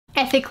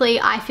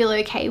ethically, I feel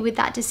okay with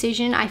that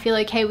decision. I feel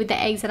okay with the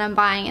eggs that I'm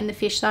buying and the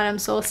fish that I'm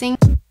sourcing.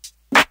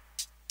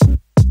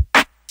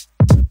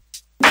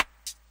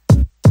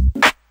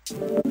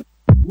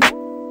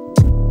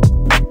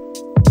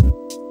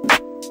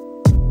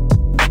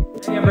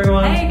 Hey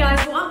everyone! Hey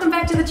guys, welcome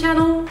back to the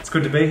channel. It's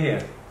good to be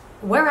here.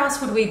 Where else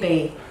would we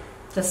be?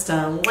 Just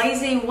a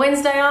lazy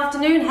Wednesday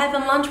afternoon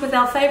having lunch with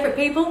our favourite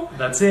people.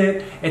 That's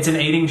it. It's an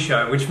eating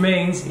show, which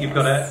means you've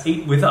got to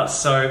eat with us.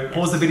 So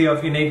pause the video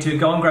if you need to.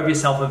 Go and grab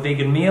yourself a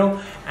vegan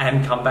meal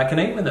and come back and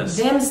eat with us.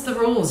 Them's the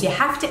rules. You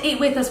have to eat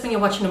with us when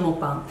you're watching a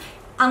mukbang.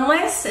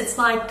 Unless it's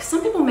like,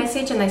 some people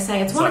message and they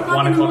say it's 1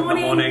 o'clock in the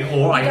morning.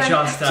 Or I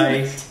just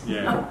ate.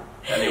 Yeah.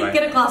 Anyway.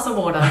 Get a glass of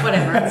water,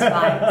 whatever, it's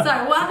fine.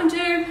 So welcome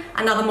to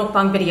another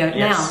mukbang video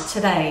now,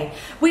 today.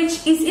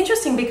 Which is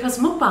interesting because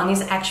mukbang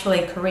is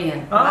actually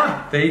Korean.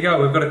 Ah, there you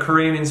go. We've got a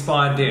Korean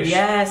inspired dish.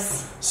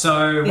 Yes.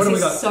 So what do we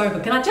got? This is so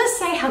good. Can I just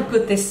say how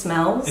good this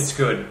smells? It's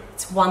good.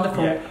 It's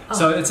wonderful. Yeah. Oh.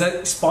 So it's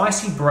a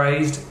spicy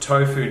braised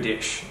tofu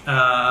dish.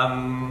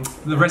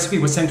 The recipe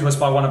was sent to us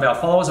by one of our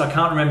followers. I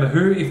can't remember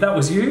who. If that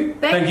was you,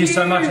 thank you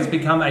so much. It's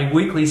become a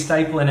weekly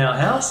staple in our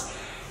house.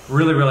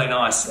 Really, really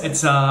nice.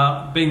 It's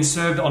being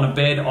served on a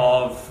bed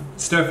of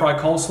stir-fried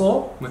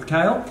coleslaw with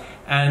kale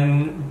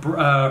and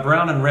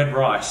brown and red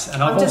rice.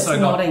 And I've also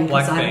got black beans.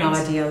 I have no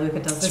idea Luca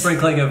does this.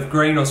 Sprinkling of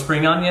green or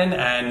spring onion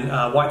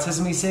and white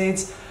sesame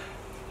seeds.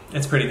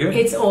 It's pretty good.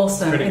 It's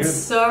awesome. It's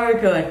so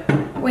good.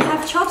 We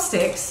have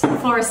chopsticks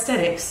for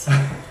aesthetics.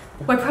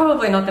 We're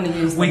probably not going to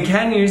use them. We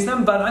can use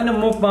them, but in a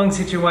mukbang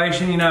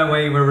situation, you know,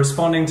 where we're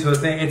responding to a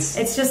thing, it's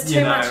just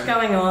too much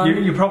going on.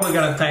 You're probably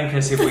going to thank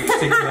us if we stick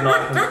to the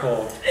knife and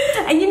fork.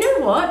 And you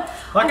know what?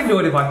 I can do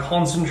it if I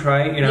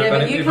concentrate, you know. Yeah,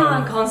 but you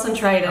can't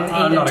concentrate and eat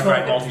I'm not a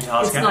great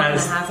multitasker,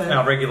 multitasker, as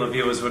our regular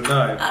viewers would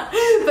know.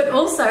 But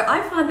also,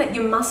 I find that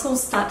your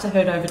muscles start to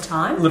hurt over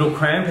time. Little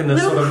cramp in the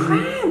sort of...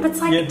 cramp. It's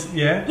like...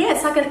 Yeah. Yeah,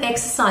 it's like an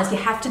exercise. You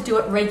have to do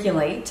it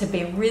regularly to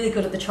be really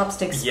good at the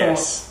chopstick sport.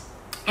 Yes.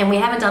 And we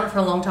haven't done it for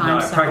a long time. No,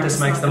 so practice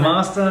makes the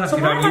master. If you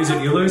don't use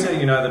it, you lose it.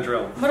 You know the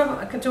drill.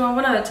 Do I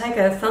want to take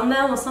a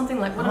thumbnail or something?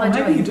 Like, what am I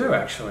doing? Maybe you do,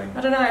 actually.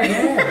 I don't know.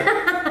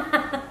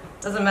 Yeah.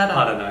 Doesn't matter.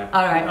 I don't know.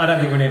 All right. I don't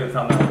think we need a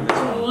thumbnail for this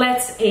one.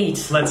 Let's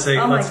eat. Let's eat.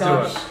 Oh Let's do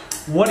it.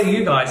 What are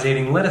you guys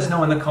eating? Let us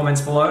know in the comments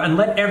below and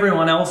let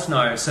everyone else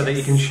know so that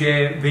you can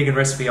share vegan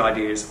recipe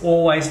ideas.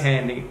 Always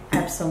handy.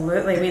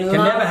 Absolutely. We can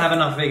never have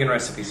enough vegan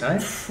recipes,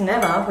 eh?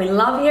 Never. We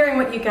love hearing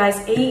what you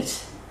guys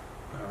eat.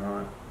 All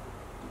right.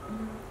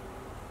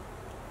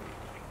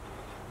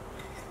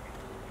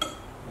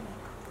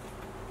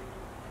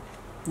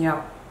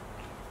 Yeah.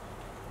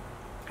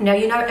 Now,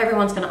 you know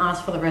everyone's going to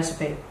ask for the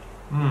recipe.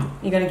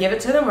 You're going to give it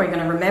to them, or you're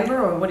going to remember,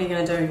 or what are you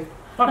going to do?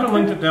 I can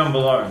link it down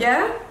below.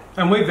 Yeah?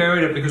 And we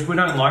varied it because we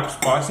don't like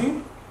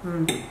spicy.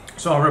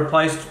 So I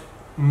replaced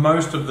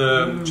most of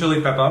the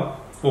chili pepper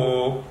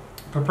for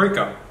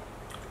paprika.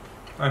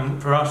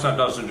 And for us, that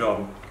does the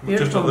job.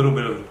 Beautiful. Just a little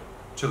bit of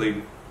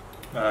chili,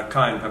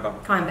 cayenne pepper.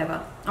 Cayenne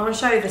pepper. I want to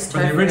show you this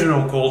tofu. But the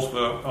original calls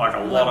for like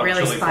a lot of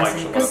really chili spicy.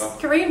 flakes or Because whatever.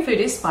 Korean food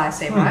is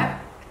spicy, right?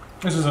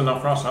 This is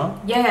enough for us, huh?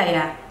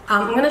 Yeah.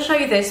 I'm going to show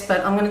you this,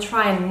 but I'm going to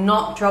try and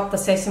not drop the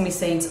sesame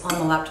seeds on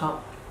the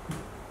laptop.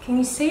 Can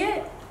you see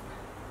it?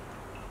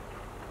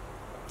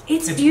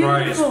 It's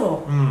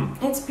beautiful.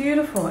 It's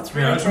beautiful. It's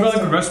really it's a really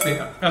good recipe.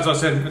 As I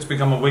said, it's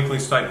become a weekly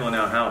staple in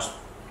our house.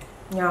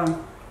 Yeah.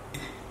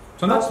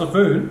 So that's the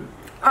food.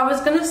 I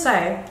was going to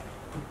say,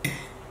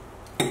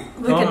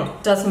 Luca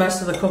does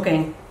most of the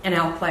cooking in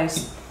our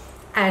place.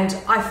 And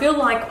I feel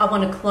like I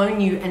want to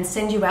clone you and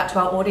send you out to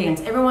our audience.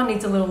 Everyone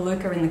needs a little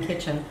Luca in the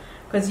kitchen.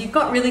 Because you've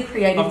got really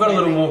creative. I've got a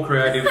little more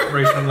creative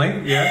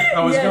recently, yeah.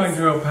 I was going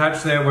through a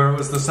patch there where it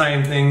was the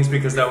same things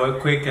because they were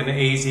quick and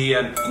easy.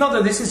 And not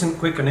that this isn't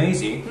quick and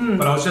easy,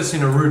 but I was just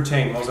in a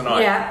routine, wasn't I?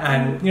 Yeah.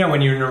 And you know,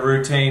 when you're in a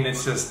routine,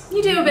 it's just...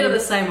 You do a bit of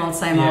the same old,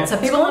 same old. So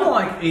people it's kind of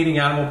like eating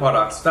animal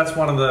products. That's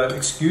one of the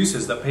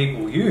excuses that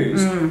people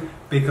use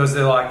because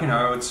they're like, you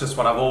know, it's just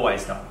what I've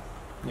always done,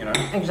 you know?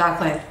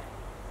 Exactly.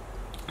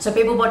 So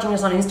people watching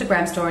us on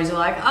Instagram stories are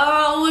like,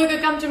 oh,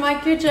 Luca, come to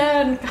my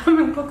kitchen, come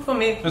and cook for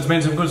me. There's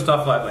been some good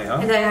stuff lately,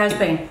 huh? There has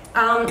been.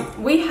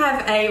 We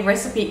have a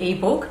recipe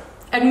ebook.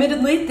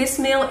 Admittedly, this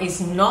meal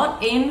is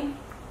not in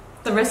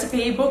the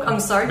recipe ebook. I'm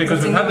sorry.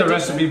 Because we've had the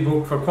recipe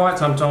book for quite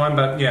some time,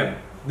 but yeah,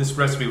 this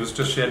recipe was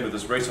just shared with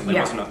us recently,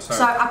 wasn't it?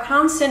 So I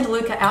can't send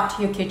Luca out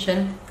to your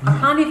kitchen. I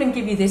can't even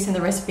give you this in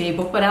the recipe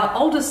ebook, but our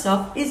older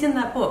stuff is in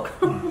that book.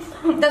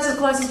 That's as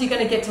close as you're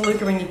going to get to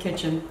Luca in your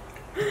kitchen.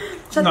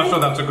 I'm not sure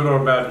that's a good or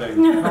a bad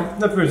thing.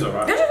 The food's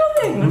alright. It's a good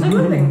thing. It's a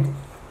good thing.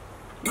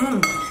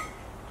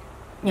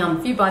 Yum.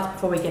 A few bites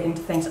before we get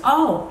into things.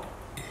 Oh,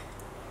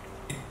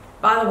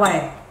 by the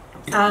way,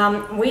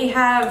 we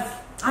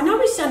have... I know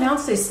we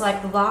announced this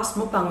like the last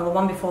mukbang or the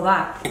one before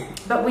that,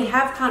 but we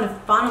have kind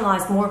of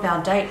finalised more of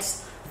our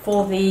dates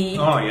for the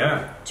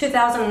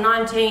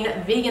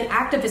 2019 vegan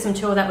activism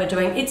tour that we're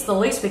doing. It's the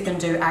least we can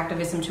do,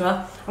 activism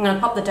tour. I'm going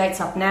to pop the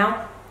dates up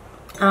now.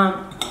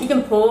 You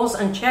can pause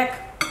and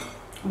check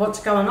what's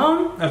going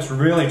on. That's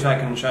really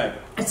taken shape.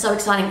 It's so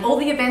exciting. All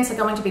the events are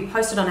going to be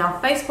posted on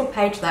our Facebook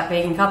page, That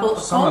Vegan Couple.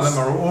 Some of them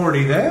are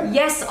already there.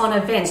 Yes, on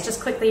events.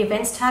 Just click the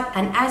events tab,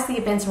 and as the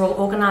events are all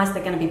organised,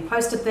 they're going to be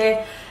posted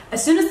there.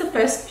 As soon as the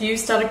first few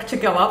started to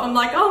go up, I'm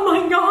like, oh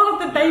my god,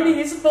 the baby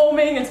is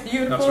forming. It's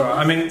beautiful. That's right.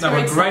 I mean, they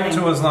were great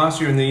tours last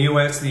year in the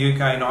US, the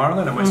UK, and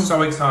Ireland, and we're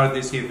so excited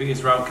this year for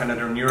Israel,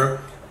 Canada, and Europe.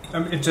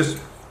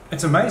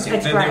 It's amazing.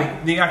 It's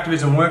great. The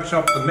activism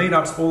workshop, the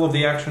meetups, all of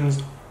the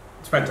actions.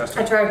 It's fantastic.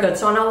 It's very good.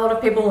 So I know a lot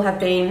of people have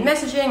been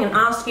messaging and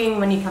asking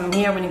when you come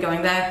here, when you're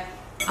going there.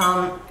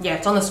 Yeah,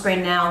 it's on the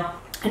screen now,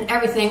 and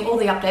everything. All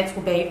the updates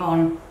will be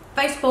on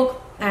Facebook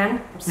and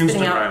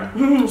spitting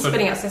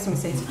out sesame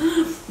seeds.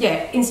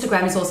 Yeah,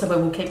 Instagram is also where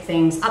we'll keep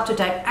things up to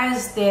date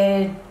as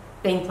they're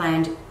being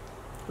planned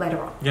later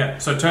on. Yeah.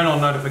 So turn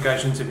on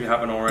notifications if you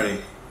haven't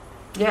already.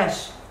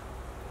 Yes.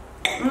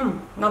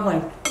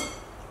 Lovely.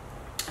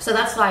 So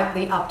that's like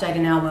the update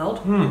in our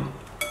world.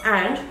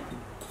 And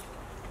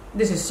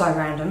this is so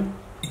random.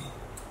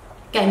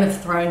 Game of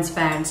Thrones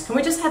fans. Can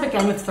we just have a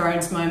Game of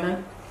Thrones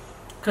moment?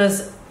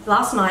 Because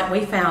last night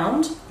we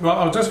found... Well,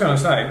 I was just going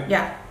to say...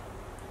 Yeah.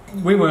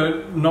 We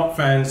were not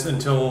fans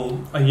until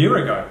a year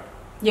ago.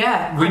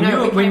 Yeah, we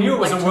knew it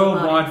was a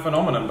worldwide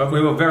phenomenon, but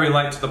we were very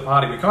late to the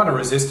party. We kind of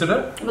resisted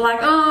it. We're like,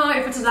 oh,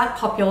 if it's that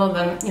popular,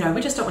 then, you know, we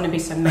just don't want to be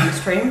so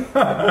mainstream.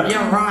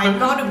 Yeah, right.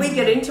 God, did we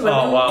get into it? We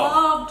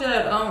loved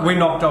it. Oh, we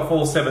knocked off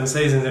all 7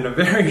 seasons in a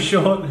very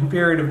short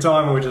period of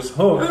time. We were just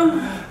hooked.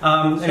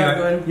 Anyway,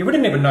 good. You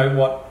wouldn't even know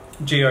what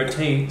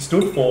GOT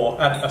stood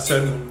for at a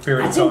certain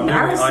period of time.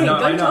 Embarrassing.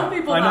 Don't tell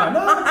people that.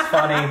 No, it's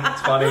funny.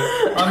 It's funny.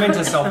 I'm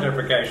into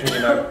self-deprecation, you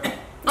know.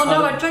 Oh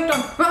no, I checked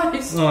on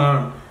price.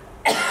 Do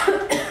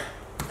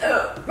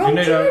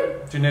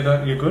you need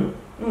a... You good?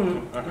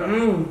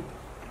 Okay.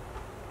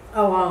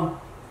 Oh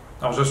wow.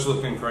 I was just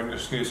looking for an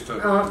excuse to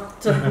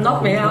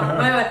knock me out.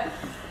 Wait.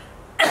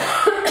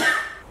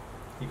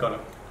 You got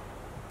it.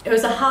 It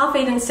was a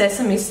half-eaten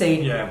sesame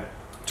seed. Yeah.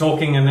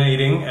 Talking and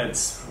eating,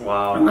 it's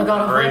wow. Oh my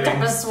god, I'm worked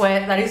up a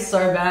sweat. That is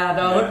so bad.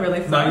 I look really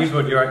fresh. No, you're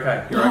good. You're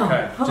okay. You're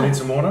okay. Do you need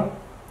some water?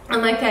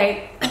 I'm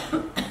okay.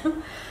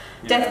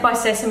 Death by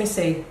sesame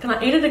seed. Can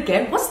I eat it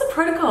again? What's the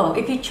protocol?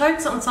 If you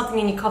choke on something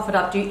and you cough it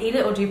up, do you eat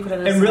it or do you put it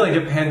in a It really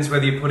depends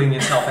whether you're putting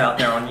yourself out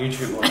there on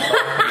YouTube or not.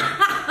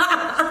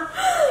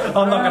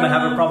 I'm not going to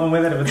have a problem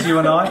with it if it's you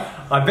and I.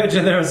 I bet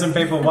you there are some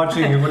people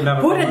watching who wouldn't have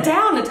a problem. Put it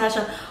down,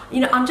 Natasha. You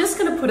know, I'm just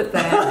going to put it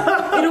there.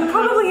 It'll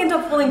probably end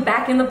up falling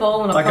back in the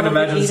bowl and I'll I can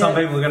imagine some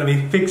people are going to be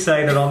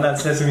fixated on that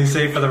sesame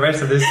seed for the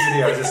rest of this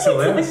video. Is it still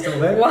there? It's still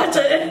there? Watch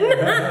it.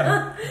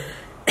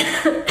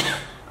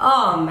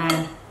 Oh,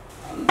 man.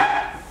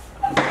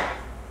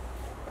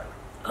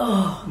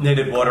 Oh.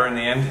 Needed water in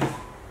the end.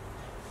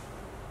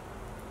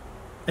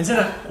 Isn't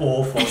it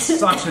awful?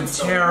 Such a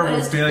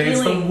terrible feeling.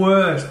 It's the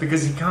worst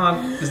because you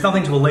can't... There's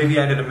nothing to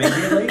alleviate it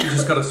immediately. You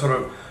just got to sort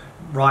of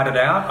ride it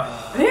out.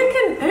 Oh.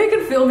 Who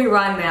can feel me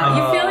right now?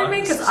 You feeling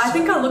me? Because I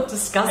think I look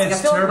disgusting. It's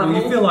I feel terrible.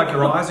 Like you feel like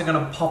your eyes are going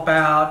to pop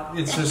out.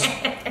 It's just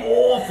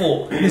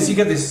awful. Because you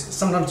get this...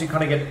 Sometimes you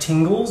kind of get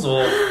tingles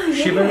or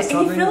shivers.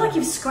 And you feel like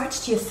you've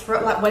scratched your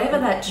throat. Like whatever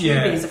that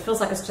tube is, it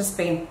feels like it's just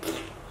been...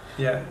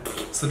 Yeah.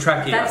 It's the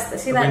trachea.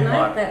 See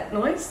that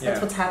noise? Yeah.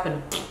 That's what's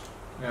happened.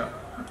 Yeah.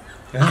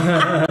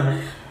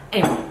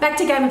 Anyway, back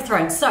to Game of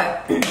Thrones.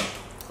 So,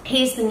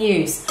 here's the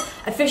news.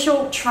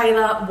 Official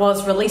trailer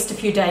was released a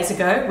few days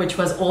ago, which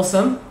was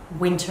awesome.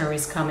 Winter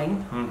is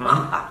coming.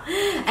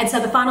 And so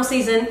the final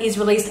season is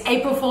released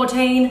April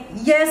 14.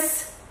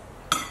 Yes!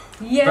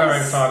 Yes! Very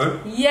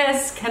excited.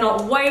 Yes,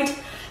 cannot wait.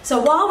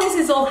 So while this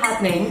is all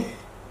happening,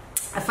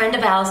 a friend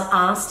of ours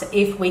asked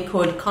if we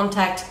could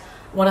contact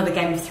one of the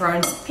Game of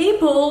Thrones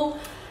people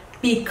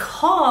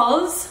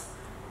because...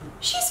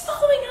 she's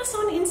following us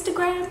on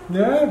Instagram.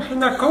 Yeah, isn't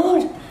that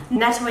cool?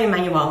 Natalie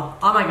Emmanuel.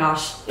 Oh my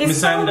gosh.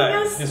 Miss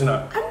Anday, isn't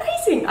it?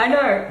 Amazing. I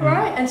know,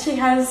 right? And she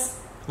has...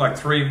 like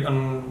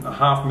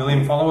 3.5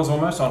 million followers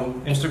almost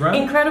on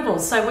Instagram. Incredible.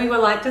 So we were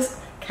like just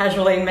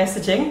casually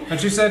messaging. And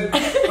she said,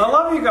 I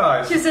love you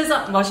guys. She says,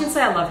 well, she didn't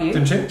say I love you.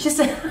 Didn't she? She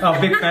said... oh,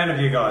 big fan of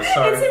you guys.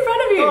 Sorry. It's in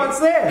front of you. Oh, it's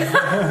there.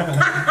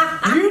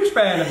 Huge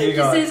fan of you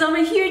guys. She says, I'm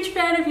a huge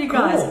fan of you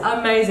guys. Cool.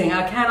 Amazing.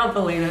 I cannot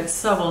believe it. It's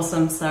so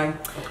awesome. So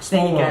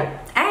there you go.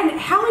 And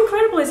how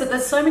incredible is it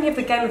that so many of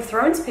the Game of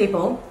Thrones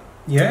people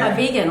are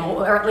vegan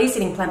or at least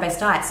eating plant-based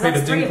diets. So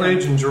Peter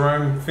Dinklage and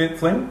Jerome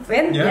Flynn.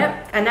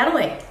 Yep. And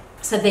Natalie.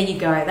 So there you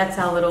go. That's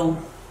our little,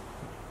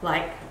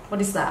 like, what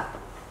is that?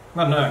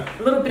 I don't know.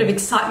 A little bit of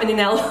excitement in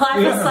our life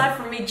aside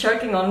from me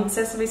choking on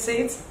sesame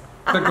seeds.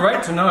 But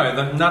great to know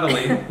that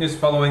Natalie is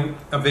following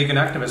a vegan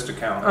activist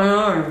account. I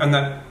know. And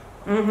that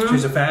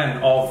she's a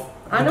fan of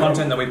the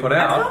content that we put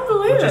out. I can't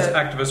believe which is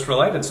activist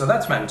related. So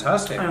that's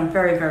fantastic. I know.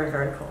 Very, very,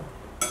 very cool.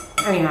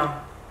 Anyhow.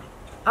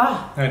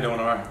 How you doing,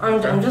 alright?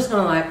 I'm just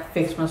going to like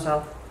fix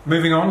myself.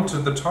 Moving on to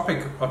the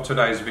topic of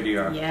today's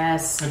video.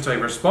 Yes. It's a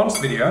response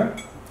video.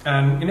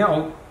 And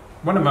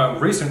one of my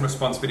recent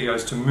response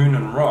videos to Moon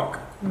and Rock,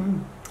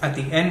 at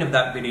the end of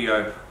that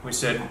video we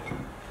said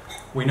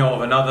we know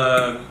of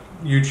another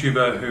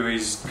YouTuber who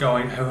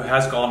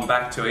has gone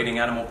back to eating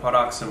animal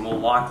products and will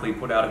likely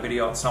put out a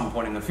video at some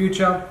point in the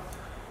future.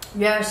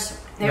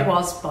 Yes, it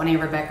was Bonny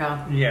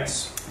Rebecca.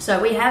 Yes.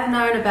 So we have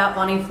known about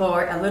Bonny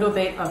for a little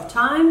bit of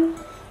time,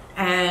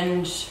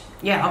 and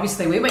yeah,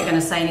 obviously we weren't going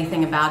to say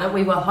anything about it.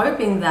 We were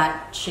hoping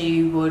that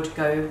she would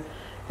go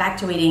back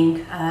to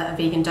eating a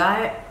vegan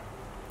diet.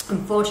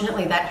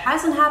 Unfortunately, that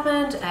hasn't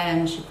happened,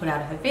 and she put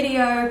out her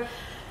video.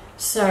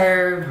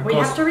 So we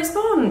have to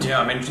respond.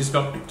 Yeah, I mean, she's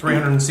got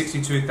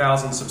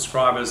 362,000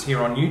 subscribers here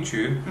on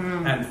YouTube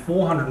and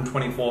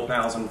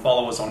 424,000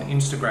 followers on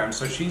Instagram.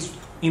 So she's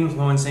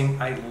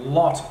influencing a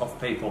lot of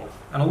people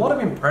and a lot of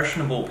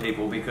impressionable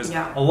people, because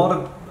a lot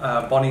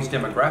of Bonny's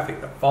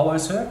demographic that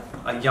follows her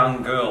are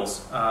young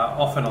girls,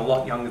 often a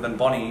lot younger than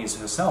Bonny is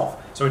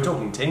herself. So we're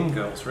talking teen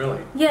girls,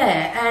 really.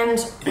 Yeah,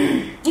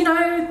 and you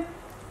know,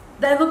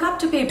 they look up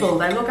to people.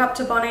 They look up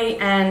to Bonny,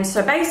 and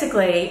so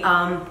basically,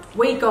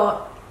 we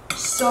got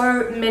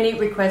so many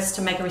requests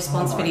to make a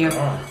response video.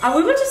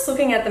 We were just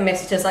looking at the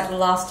messages like the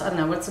last, I don't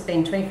know, what's it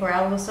been, 24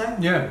 hours or so?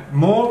 Yeah,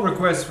 more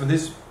requests for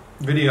this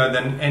video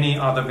than any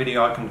other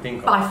video I can think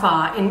of. By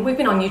far. And we've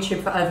been on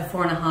YouTube for over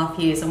 4.5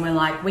 years, and we're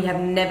like, we have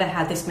never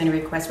had this many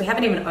requests. We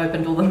haven't even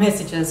opened all the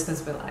messages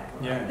because we're like...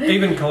 Yeah,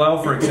 even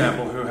KALEL, for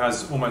example, who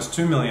has almost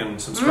 2 million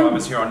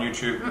subscribers here on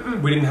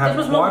YouTube, we didn't have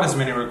quite as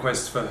many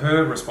requests for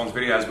her response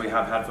video as we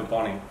have had for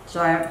Bonny.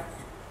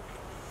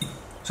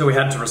 So we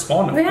had to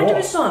respond, of course. We had to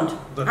respond.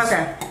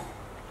 Okay.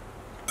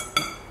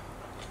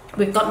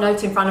 We've got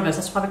notes in front of us.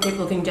 That's why we keep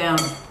looking down.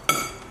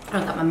 I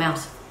don't got my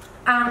mouse.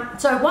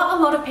 So what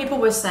a lot of people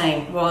were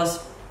saying was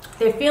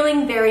they're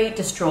feeling very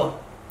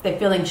distraught. They're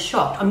feeling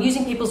shocked. I'm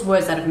using people's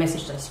words that have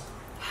messaged us.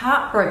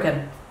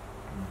 Heartbroken,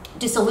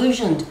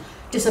 disillusioned,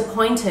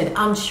 disappointed,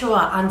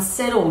 unsure,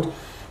 unsettled.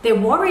 They're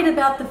worried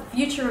about the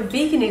future of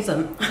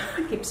veganism.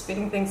 I keep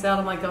spitting things out,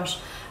 oh my gosh.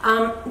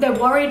 They're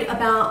worried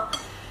about...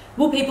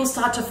 Will people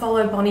start to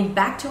follow Bonny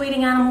back to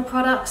eating animal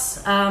products?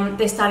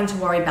 They're starting to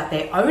worry about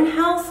their own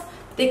health.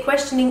 They're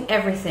questioning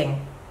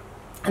everything.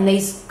 And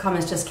these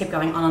comments just keep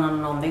going on and on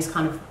and on. These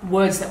kind of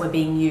words that were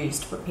being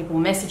used, what people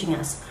were messaging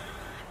us.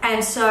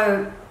 And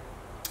so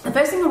the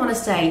first thing I want to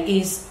say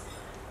is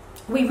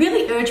we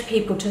really urge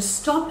people to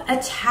stop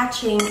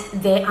attaching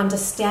their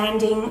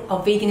understanding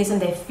of veganism,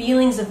 their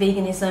feelings of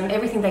veganism,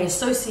 everything they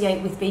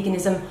associate with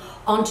veganism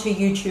onto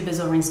YouTubers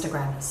or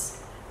Instagrammers.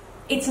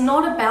 It's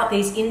not about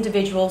these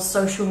individual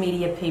social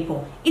media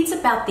people. It's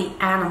about the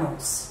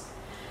animals.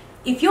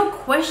 If you're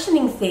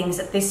questioning things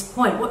at this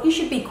point, what you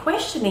should be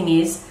questioning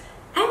is,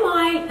 am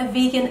I a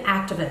vegan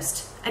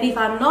activist? And if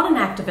I'm not an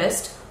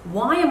activist,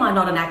 why am I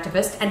not an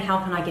activist, and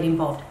how can I get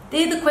involved?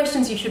 They're the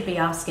questions you should be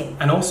asking.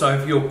 And also,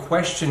 if you're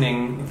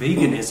questioning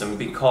veganism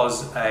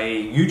because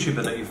a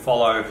YouTuber that you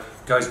follow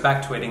goes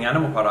back to eating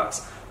animal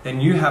products, then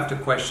you have to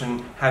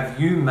question, have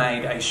you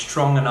made a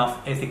strong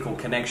enough ethical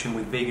connection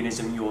with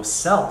veganism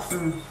yourself?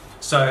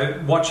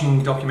 So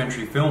watching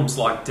documentary films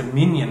like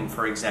Dominion,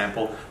 for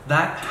example,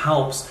 that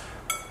helps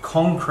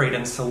concrete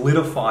and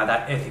solidify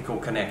that ethical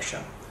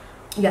connection.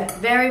 Yeah,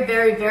 very,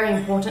 very, very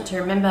important to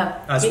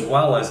remember. As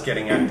well as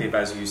getting active,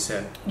 as you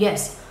said.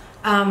 Yes.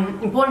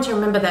 Important to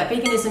remember that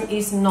veganism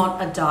is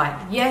not a diet.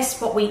 Yes,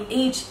 what we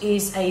eat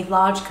is a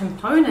large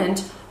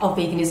component of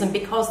veganism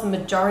because the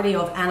majority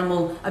of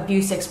animal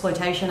abuse,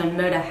 exploitation and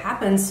murder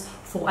happens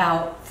for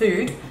our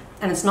food,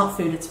 and it's not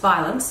food, it's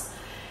violence.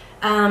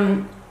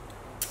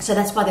 So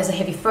that's why there's a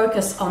heavy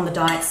focus on the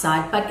diet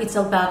side, but it's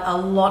about a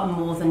lot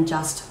more than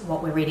just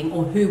what we're eating,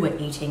 or who we're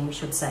eating, we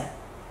should say.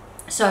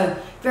 So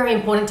very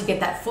important to get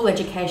that full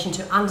education,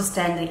 to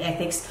understand the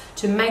ethics,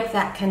 to make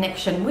that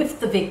connection with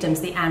the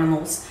victims, the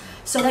animals,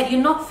 so that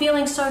you're not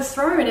feeling so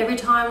thrown every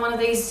time one of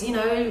these, you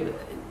know,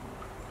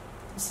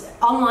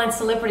 online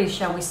celebrities,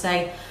 shall we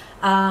say,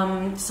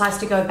 decides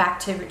to go back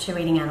to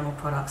eating animal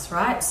products,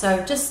 right?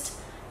 So just,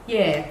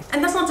 yeah.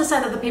 And that's not to say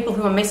that the people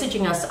who are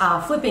messaging us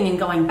are flipping and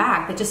going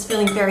back. They're just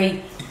feeling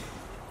very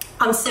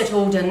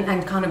unsettled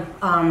and kind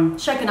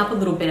of shaken up a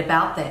little bit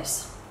about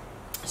this.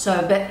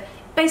 So, but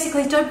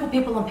basically, don't put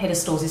people on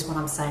pedestals is what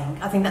I'm saying.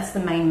 I think that's the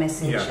main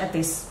message at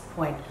this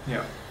point.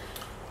 Yeah.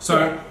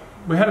 So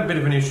we had a bit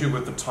of an issue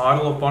with the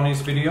title of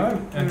Bonny's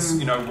video. It's,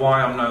 you know,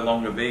 why I'm no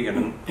longer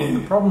vegan. And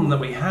the problem that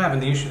we have,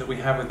 and the issue that we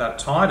have with that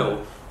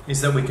title,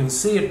 is that we can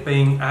see it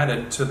being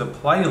added to the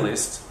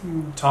playlist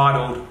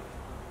titled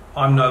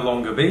I'm no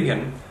longer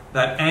vegan,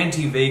 that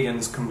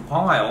anti-vegans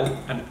compile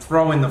and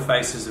throw in the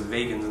faces of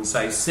vegans and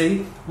say,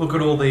 see, look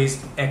at all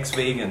these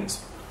ex-vegans.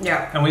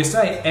 Yeah. And we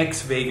say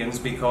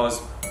ex-vegans because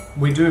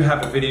we do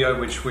have a video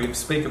which we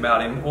speak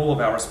about in all of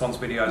our response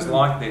videos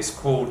like this,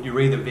 called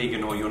You're Either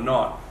Vegan or You're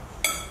Not.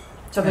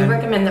 So we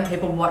recommend that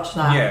people watch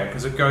that. Yeah,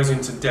 because it goes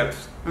into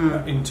depth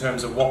in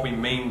terms of what we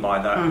mean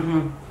by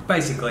that.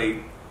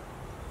 Basically,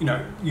 you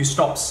know, you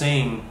stop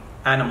seeing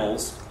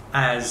animals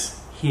as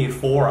here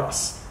for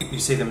us. You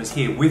see them as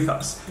here with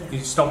us. You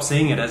stop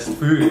seeing it as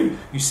food.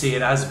 You see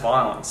it as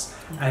violence.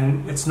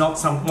 And it's not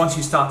once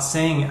you start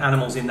seeing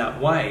animals in that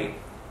way,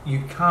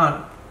 you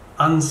can't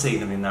unsee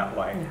them in that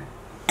way.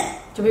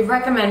 So we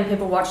recommend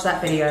people watch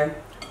that video.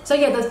 So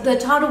yeah, the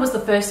title was the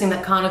first thing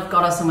that kind of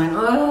got us and went,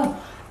 oh.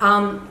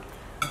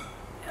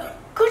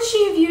 Could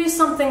she have used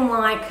something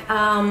like,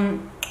 I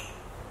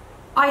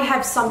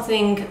have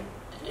something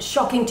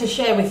shocking to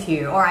share with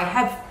you, or I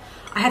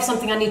have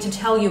something I need to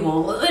tell you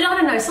all. I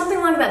don't know, something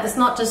like that. That's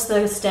not just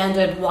the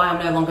standard why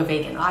I'm no longer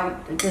vegan. I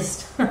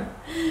just,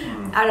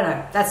 I don't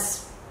know.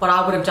 That's what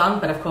I would have done,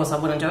 but of course I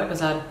wouldn't do it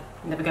because I'd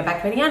never go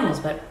back to eating animals.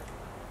 But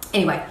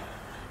anyway.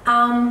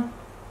 Another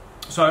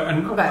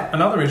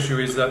issue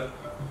is that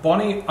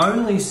Bonny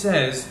only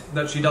says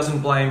that she doesn't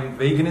blame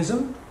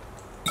veganism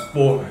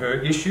for her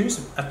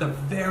issues at the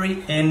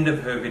very end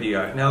of her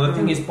video. Now the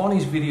thing is,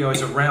 Bonny's video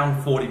is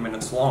around 40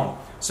 minutes long.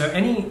 So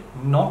any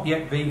not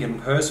yet vegan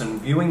person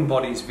viewing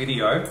Bonny's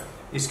video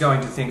is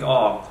going to think,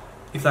 oh,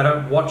 if they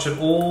don't watch it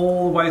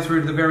all the way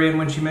through to the very end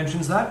when she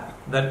mentions that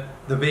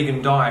the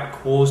vegan diet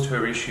caused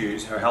her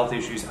issues, her health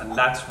issues, and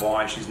that's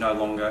why she's no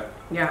longer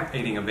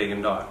eating a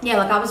vegan diet. Yeah,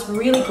 like I was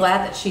really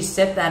glad that she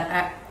said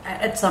that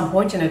at some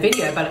point in her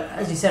video, but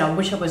as you said, I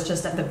wish it was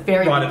just at the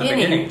very beginning. Right at the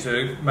beginning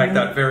to make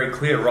that very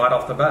clear right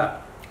off the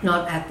bat.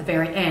 Not at the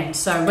very end.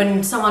 So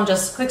when someone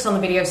just clicks on the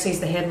video, sees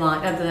the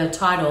headline, the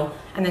title,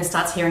 and then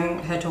starts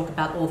hearing her talk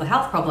about all the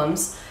health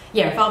problems,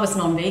 yeah, if I was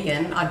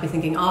non-vegan, I'd be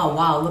thinking, oh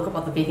wow, look at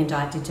what the vegan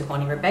diet did to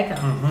Bonny Rebecca.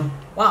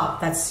 Wow,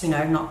 that's,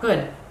 not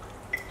good.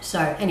 So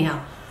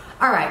anyhow,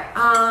 all right,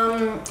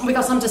 we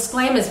got some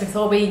disclaimers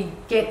before we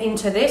get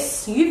into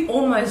this. You've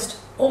almost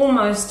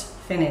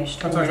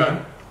finished. That's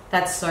okay.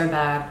 That's so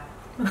bad.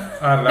 I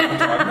had an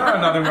appetite. No,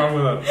 nothing wrong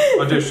with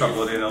it. I do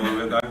shovel it in a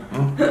little bit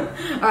though.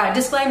 All right,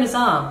 disclaimers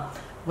are,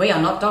 we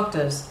are not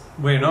doctors.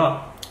 We're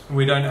not.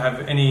 We don't have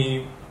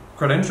any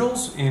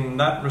credentials in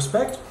that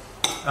respect.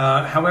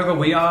 However,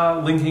 we are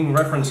linking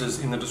references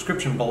in the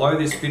description below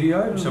this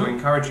video, so we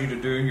encourage you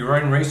to do your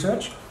own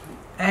research.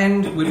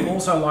 And we'd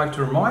also like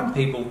to remind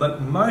people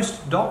that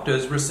most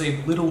doctors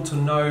receive little to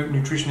no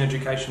nutrition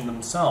education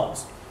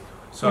themselves.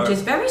 So, which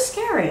is very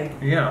scary.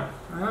 Yeah.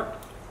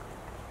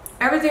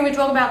 Everything we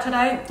talk about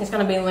today is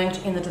going to be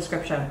linked in the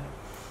description.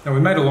 Now,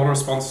 we made a lot of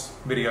response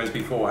videos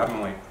before,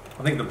 haven't we?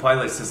 I think the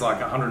playlist is like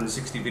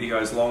 160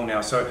 videos long now,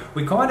 so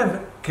we kind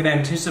of can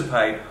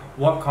anticipate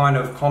what kind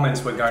of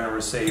comments we're going to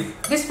receive.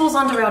 This falls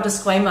under our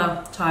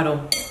disclaimer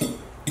title.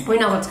 We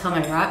know what's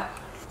coming, right?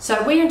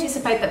 So we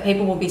anticipate that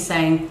people will be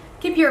saying,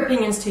 keep your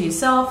opinions to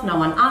yourself, no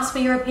one asked for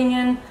your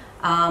opinion.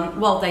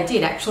 Well, they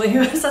did actually,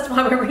 that's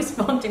why we're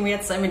responding. We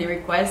had so many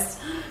requests.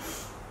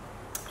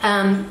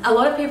 A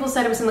lot of people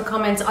said it was in the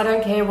comments, I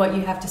don't care what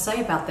you have to say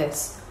about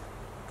this.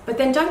 But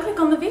then don't click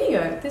on the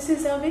video. This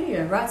is our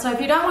video, right? So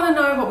if you don't want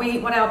to know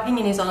what our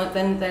opinion is on it,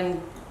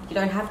 then you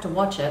don't have to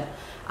watch it.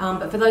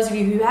 But for those of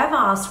you who have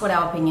asked what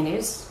our opinion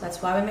is,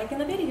 that's why we're making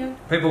the video.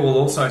 People will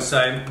also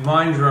say,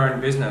 mind your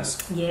own business.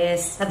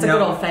 Yes, that's a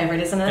good old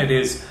favourite, isn't it? It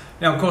is.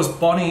 Now, of course,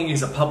 Bonny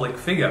is a public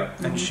figure,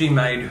 and she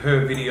made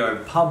her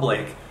video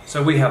public.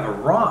 So we have a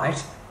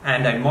right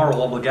and a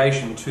moral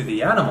obligation to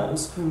the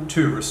animals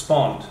to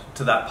respond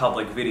to that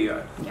public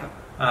video. Yeah.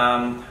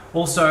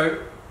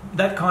 Also,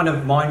 that kind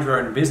of mind your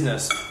own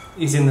business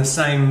is in the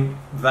same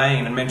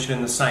vein and mentioned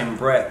in the same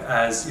breath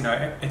as,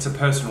 it's a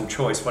personal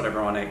choice what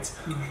everyone eats.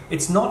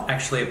 It's not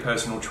actually a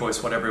personal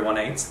choice what everyone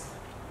eats,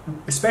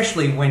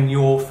 especially when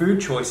your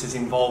food choices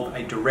involve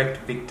a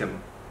direct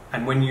victim.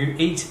 And when you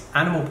eat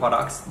animal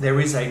products, there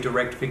is a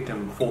direct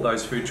victim for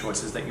those food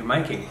choices that you're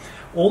making.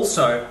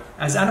 Also,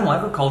 as animal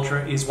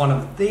agriculture is one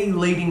of the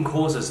leading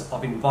causes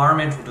of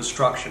environmental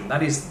destruction,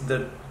 that is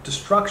the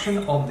destruction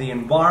of the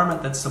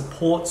environment that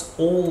supports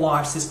all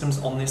life systems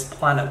on this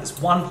planet,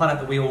 this one planet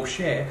that we all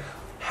share,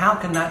 how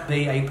can that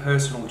be a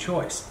personal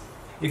choice?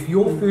 If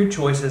your food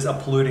choices are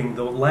polluting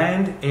the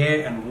land,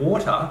 air and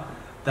water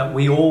that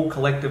we all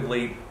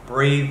collectively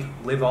breathe,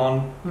 live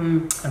on,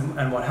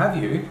 and what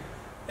have you,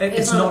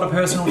 it's not a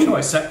personal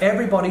choice. So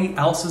everybody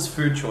else's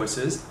food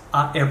choices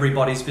are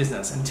everybody's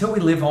business. Until we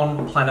live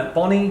on planet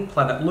Bonny,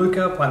 planet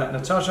Luca, planet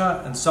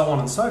Natasha, and so on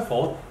and so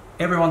forth,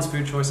 everyone's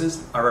food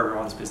choices are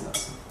everyone's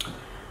business.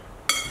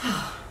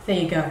 There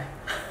you go.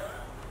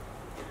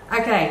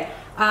 Okay,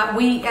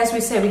 as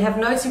we said, we have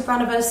notes in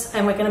front of us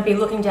and we're going to be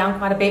looking down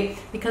quite a bit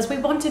because we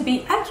want to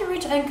be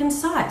accurate and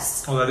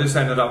concise. Although this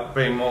ended up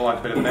being more like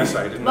a bit of an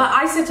essay, didn't it? But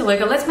I said to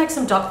Luca, let's make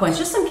some dot points,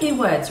 just some key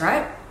words,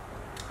 right?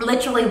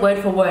 Literally word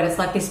for word. It's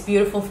like this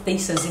beautiful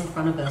thesis in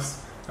front of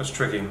us. That's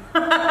tricky.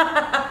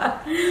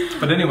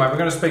 But anyway, we're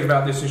going to speak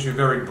about this issue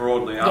very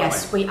broadly, aren't we?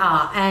 Yes, we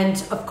are.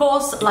 And of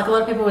course, like a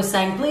lot of people were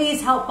saying,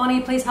 please help Bonny,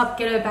 please help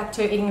get her back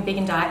to eating a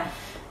vegan diet.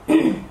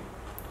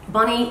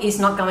 Bonny is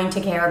not going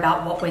to care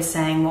about what we're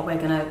saying, what we're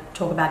going to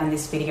talk about in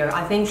this video.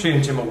 I think she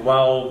and Tim are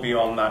well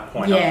beyond that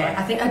point. Yeah,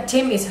 I think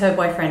Tim is her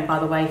boyfriend, by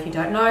the way, if you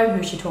don't know,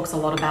 who she talks a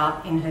lot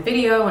about in her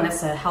video, and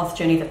it's a health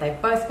journey that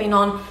they've both been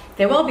on.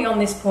 They're well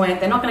beyond this point.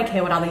 They're not going to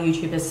care what other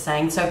YouTubers are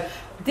saying. So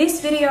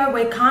this video,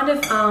 we're kind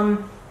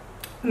of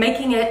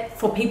making it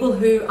for people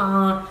who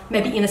are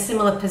maybe in a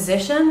similar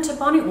position to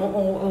Bonny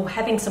or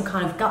having some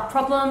kind of gut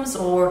problems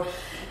or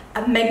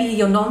maybe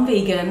you're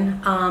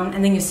non-vegan,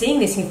 and then you're seeing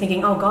this and you're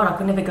thinking, oh God, I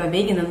could never go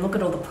vegan, and look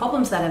at all the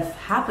problems that have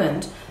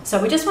happened.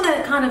 So we just want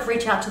to kind of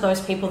reach out to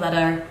those people that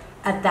are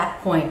at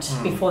that point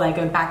before they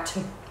go back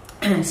to,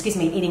 excuse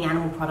me, eating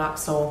animal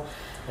products or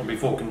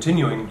before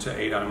continuing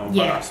to eat animal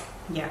products.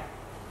 Yeah.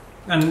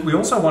 And we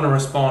also want to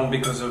respond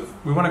because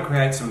we want to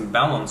create some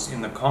balance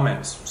in the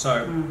comments.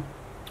 So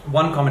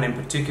one comment in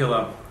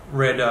particular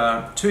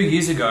read 2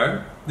 years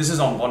ago, this is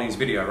on Bonny's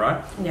video,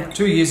 right? Yeah.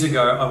 2 years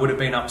ago, I would have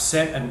been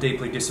upset and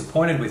deeply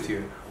disappointed with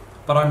you.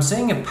 But I'm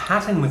seeing a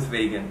pattern with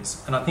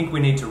vegans, and I think we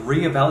need to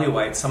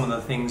reevaluate some of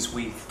the things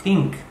we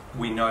think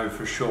we know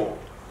for sure.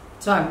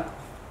 So,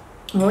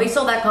 when we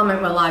saw that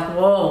comment, we're like,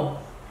 whoa,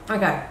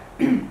 okay.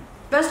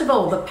 First of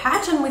all, the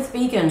pattern with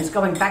vegans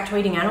going back to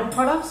eating animal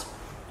products,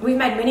 we've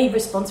made many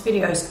response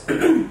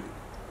videos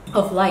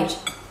of late.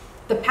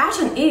 The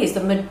pattern is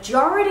the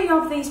majority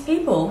of these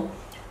people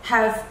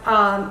have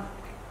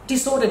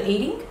disordered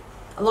eating.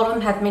 A lot of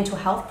them have mental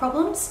health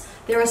problems.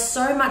 There are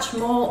so much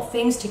more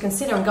things to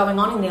consider and going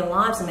on in their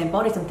lives and their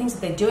bodies and things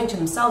that they're doing to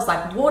themselves,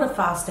 like water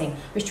fasting,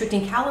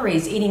 restricting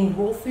calories, eating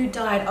raw food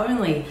diet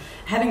only,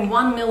 having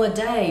 1 meal a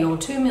day or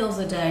 2 meals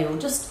a day, or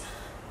just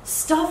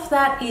stuff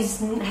that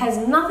has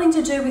nothing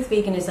to do with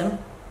veganism,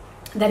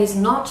 that is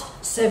not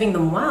serving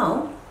them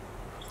well.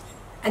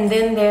 And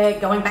then they're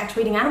going back to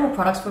eating animal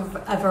products for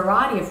a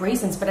variety of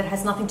reasons, but it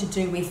has nothing to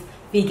do with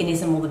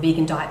veganism or the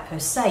vegan diet per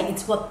se.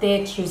 It's what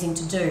they're choosing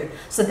to do.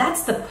 So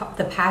that's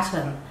the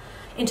pattern.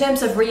 In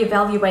terms of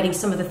reevaluating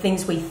some of the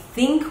things we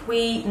think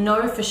we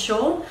know for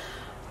sure,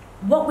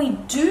 what we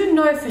do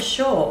know for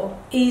sure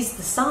is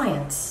the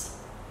science,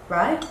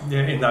 right?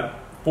 Yeah, in that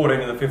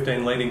 14 of the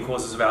 15 leading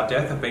causes of our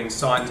death have been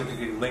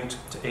scientifically linked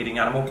to eating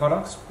animal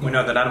products. We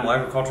know that animal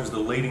agriculture is the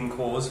leading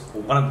cause,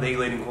 or one of the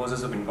leading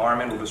causes of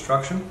environmental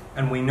destruction,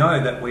 and we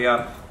know that we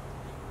are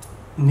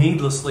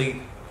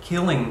needlessly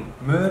killing,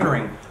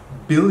 murdering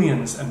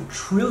billions and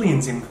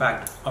trillions, in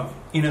fact, of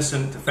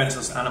innocent,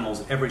 defenseless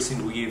animals every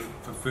single year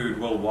for food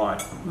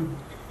worldwide.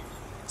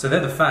 So they're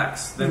the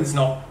facts. That's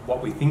not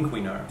what we think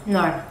we know.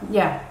 No,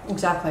 yeah,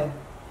 exactly.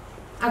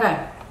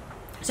 Okay,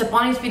 so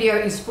Bonny's video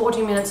is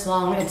 40 minutes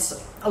long.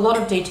 It's a lot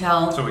of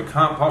detail. So we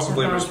can't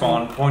possibly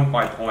respond point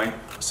by point.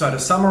 So to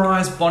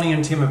summarise, Bonny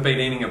and Tim have been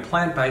eating a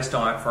plant-based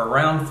diet for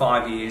around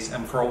 5 years,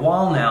 and for a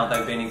while now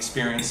they've been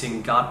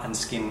experiencing gut and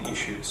skin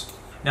issues.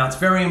 Now it's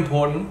very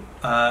important,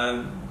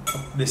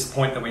 this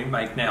point that we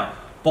make now.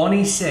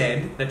 Bonny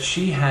said that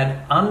she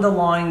had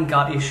underlying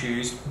gut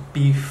issues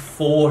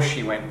before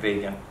she went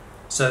vegan.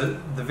 So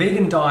the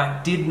vegan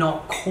diet did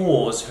not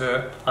cause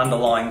her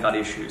underlying gut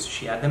issues.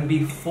 She had them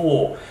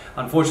before.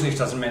 Unfortunately, she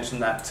doesn't mention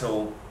that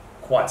till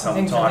quite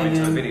some time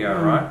into the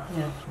video, right?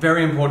 Yeah.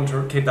 Very important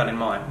to keep that in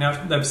mind.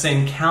 Now, they've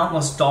seen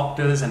countless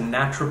doctors and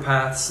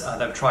naturopaths.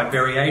 They've tried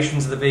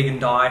variations of the vegan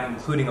diet,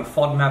 including a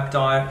FODMAP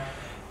diet.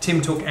 Tim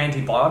took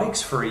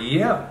antibiotics for a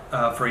year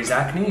for his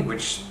acne,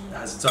 which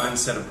has its own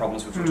set of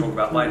problems, which we'll talk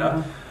about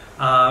later.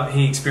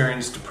 He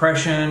experienced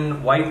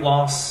depression, weight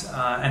loss,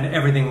 and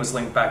everything was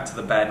linked back to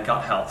the bad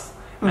gut health.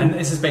 And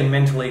this has been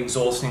mentally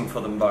exhausting for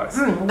them both.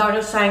 They were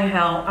just saying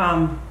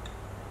how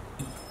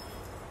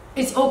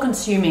it's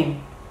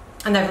all-consuming,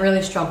 and they've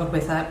really struggled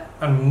with it.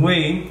 And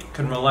we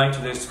can relate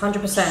to this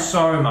 100%.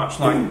 so much,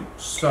 like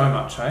so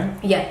much, eh?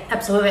 Yeah,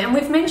 absolutely. And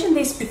we've mentioned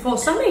this before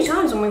so many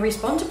times when we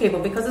respond to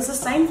people, because it's the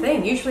same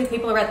thing. Usually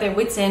people are at their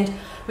wits' end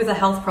with a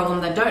health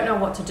problem. They don't know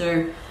what to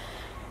do.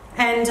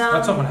 And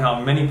that's often how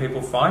many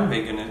people find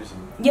veganism.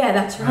 Yeah,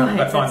 that's right.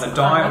 They find the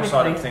diet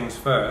side of things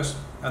first,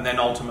 and then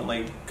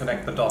ultimately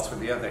connect the dots with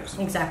the ethics.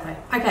 Exactly.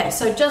 Okay,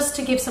 so just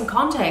to give some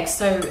context,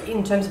 so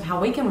in terms of how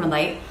we can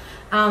relate,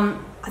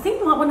 I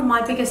think one of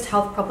my biggest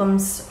health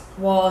problems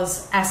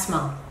was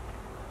asthma.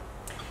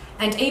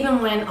 And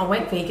even when I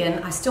went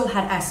vegan, I still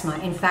had asthma.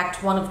 In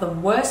fact, one of the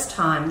worst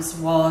times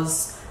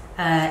was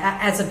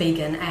as a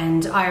vegan.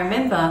 And I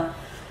remember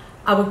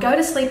I would go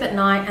to sleep at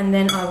night, and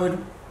then I would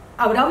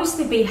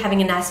obviously be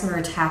having an asthma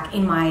attack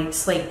in my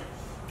sleep.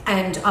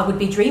 And I would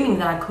be dreaming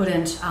that I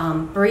couldn't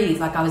breathe,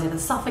 like I was either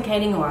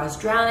suffocating or I was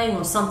drowning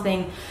or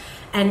something.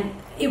 And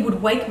it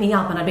would wake me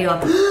up, and I'd be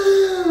like,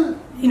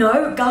 you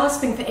know,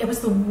 gasping. It was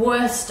the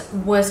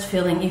worst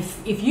feeling.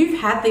 If you've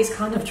had these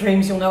kind of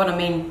dreams, you'll know what I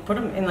mean. Put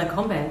them in the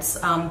comments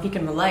if you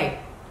can relate.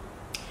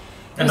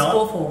 It was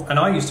awful. And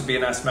I used to be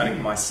an asthmatic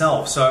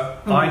myself, so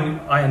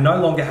I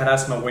no longer had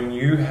asthma when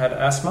you had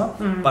asthma,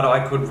 but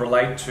I could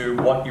relate to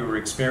what you were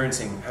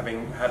experiencing,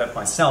 having had it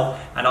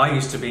myself. And I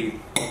used to be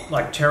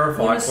like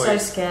terrified. You were so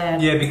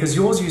scared. Yeah, because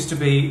yours used to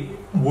be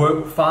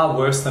far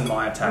worse than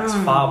my attacks,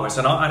 far worse.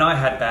 And I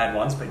had bad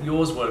ones, but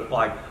yours were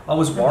like, I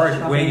was worried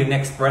where your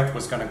next breath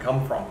was going to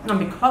come from. I'd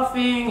be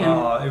coughing.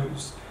 And it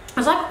was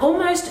like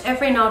almost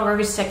every night or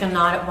every second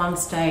night at one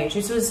stage.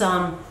 This was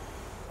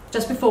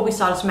just before we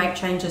started to make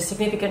changes,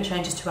 significant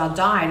changes to our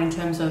diet in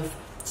terms of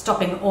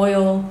stopping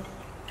oil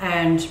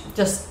and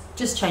just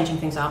changing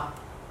things up.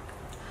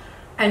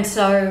 And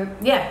so,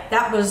 yeah,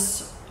 that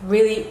was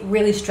really,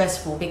 really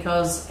stressful,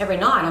 because every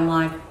night I'm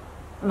like,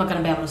 am I going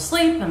to be able to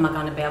sleep? Am I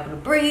going to be able to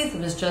breathe?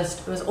 It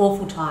was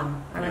awful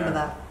time. I remember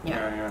that.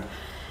 Yeah.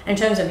 In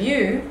terms of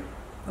you,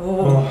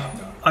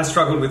 I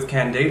struggled with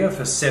Candida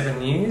for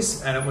 7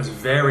 years, and it was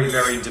very,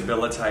 very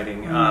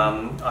debilitating.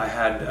 I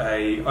had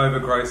a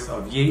overgrowth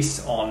of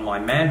yeast on my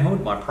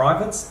manhood, my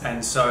privates,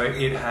 and so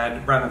it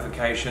had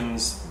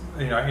ramifications,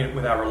 you know,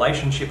 with our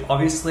relationship.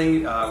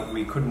 Obviously,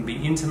 we couldn't be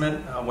intimate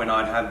when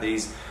I'd have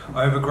these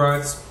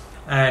overgrowths,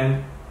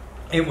 and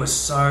it was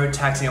so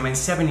taxing. I mean,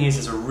 7 years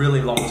is a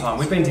really long time.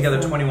 We've been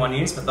together 21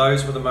 years, but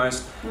those were the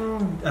most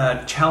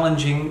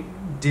challenging,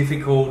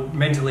 difficult,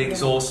 mentally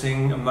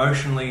exhausting,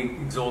 emotionally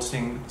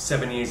exhausting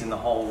 7 years in the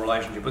whole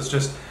relationship. It was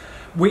just,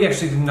 we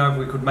actually didn't know if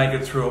we could make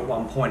it through at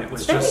one point. It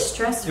was very just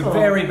stressful.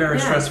 Very, very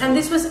stressful. And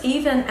this was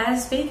even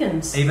as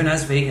vegans. Even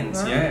as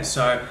vegans, yeah.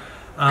 So,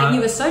 and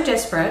you were so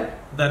desperate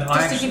that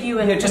to give you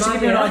an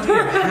idea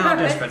of how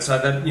desperate, so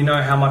that you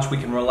know how much we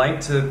can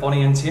relate to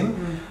Bonny and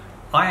Tim.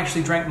 I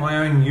actually drank my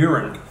own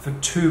urine for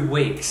 2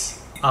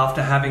 weeks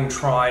after having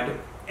tried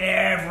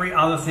every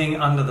other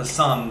thing under the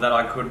sun that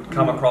I could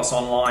come across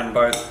online,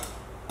 both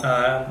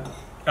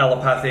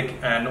allopathic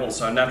and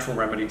also natural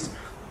remedies.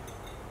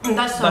 And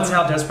that's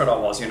how desperate I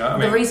was, you know. I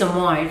mean, the reason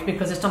why is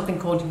because there's something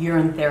called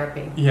urine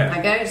therapy. Yeah.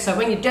 Okay, so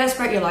when you're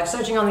desperate, you're like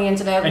searching on the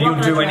internet. And you'll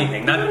do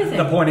anything.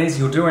 The point is,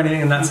 you'll do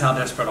anything, and that's how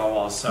desperate I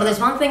was. So. But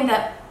there's one thing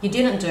that you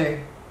didn't do.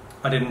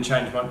 I didn't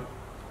change my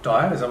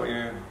diet. Is that what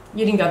you?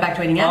 You didn't go back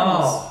to eating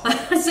animals.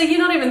 So you're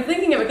not even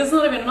thinking of it because it's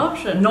not even an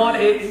option.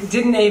 It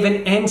didn't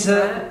even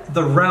enter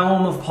the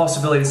realm of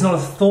possibility. It's not a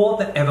thought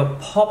that ever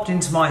popped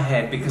into my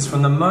head, because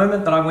from the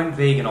moment that I went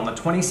vegan on the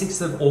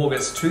 26th of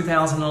August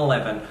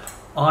 2011,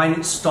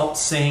 I stopped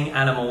seeing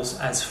animals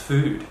as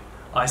food.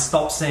 I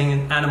stopped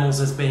seeing animals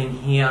as being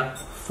here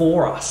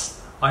for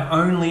us. I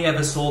only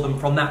ever saw them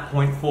from that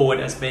point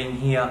forward as being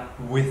here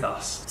with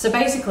us. So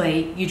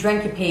basically, you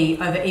drank your pee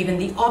over even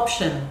the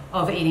option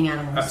of eating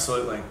animals.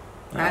 Absolutely.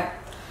 Right.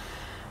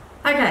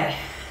 Okay.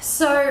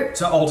 So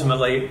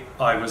ultimately,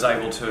 I was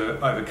able to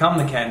overcome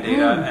the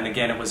Candida, and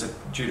again, it was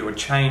due to a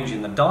change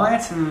in the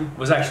diet. It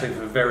was actually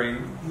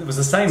it was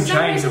the same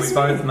change that we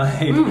both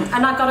made.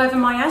 And I got over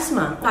my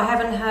asthma. I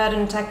haven't had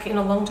an attack in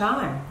a long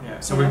time.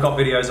 Yeah. So we've got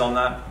videos on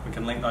that. We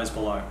can link those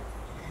below.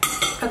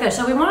 Okay.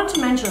 So we wanted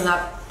to mention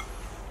that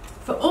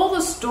for all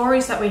the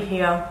stories that we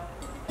hear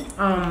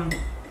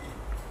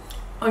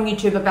on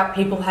YouTube about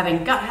people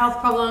having gut health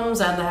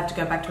problems and they have to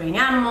go back to eating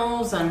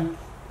animals, and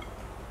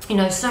you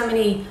know, so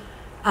many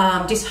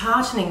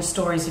disheartening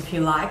stories, if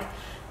you like.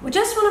 We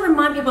just want to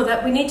remind people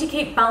that we need to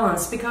keep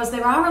balance, because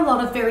there are a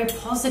lot of very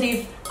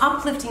positive,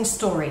 uplifting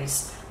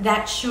stories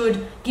that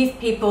should give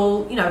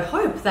people, you know,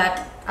 hope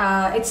that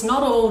it's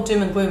not all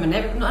doom and gloom.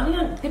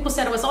 And people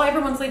said it was,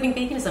 everyone's leaving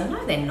veganism.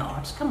 No, they're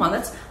not. Come on,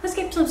 let's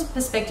get some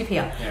perspective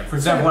here. Yeah, for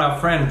example, our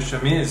friend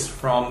Shamiz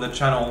from the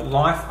channel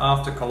Life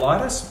After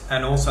Colitis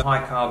and also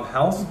High Carb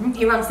Health.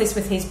 He runs this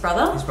with his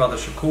brother. His brother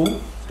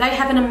Shakur. They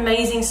have an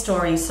amazing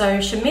story. So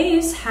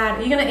Shamiz had...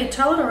 Are you going to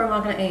tell it, or am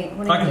I going to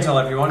eat? I can tell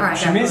if you want. Right,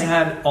 Shamiz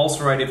had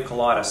ulcerative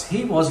colitis.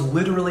 He was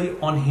literally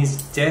on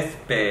his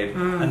deathbed,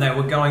 and they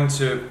were going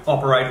to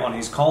operate on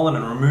his colon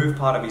and remove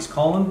part of his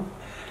colon.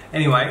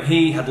 Anyway,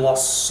 he had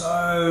lost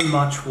so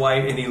much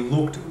weight, and he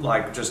looked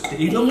like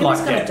he looked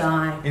like death.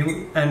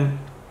 Die. And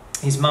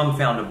his mum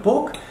found a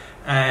book,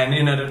 and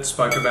in it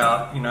spoke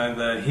about, you know,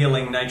 the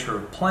healing nature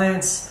of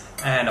plants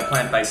and a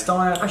plant-based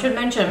diet. I should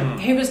mention,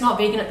 he was not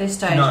vegan at this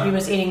stage. No. He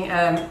was eating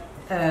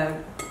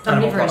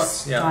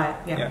omnivorous diet.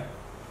 Yeah.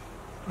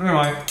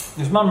 Anyway,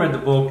 his mum read the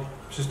book.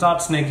 She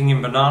started sneaking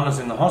in bananas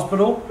in the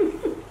hospital.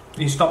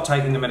 He stopped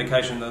taking the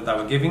medication that they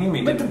were giving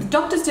him. But the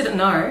doctors didn't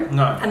know.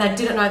 No. And they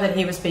didn't know that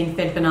he was being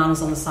fed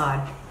bananas on the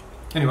side.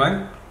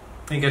 Anyway,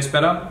 he gets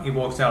better. He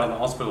walks out of the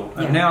hospital.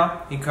 And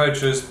now he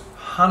coaches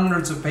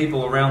hundreds of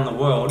people around the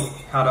world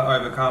how to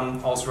overcome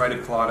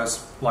ulcerative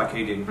colitis like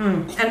he did.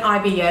 And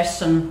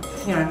IBS and,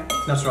 you know.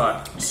 That's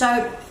right.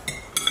 So,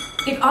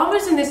 if I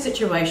was in this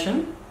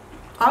situation,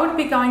 I would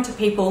be going to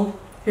people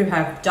who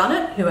have done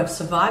it, who have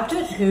survived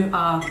it, who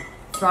are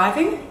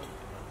thriving,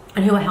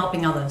 and who are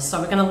helping others.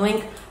 So we're going to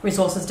link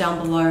resources down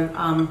below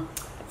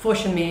for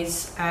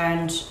Shamiz,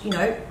 and, you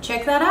know,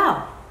 check that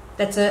out.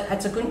 That's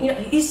a good, you know,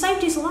 he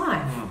saved his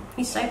life.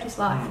 He saved his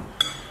life.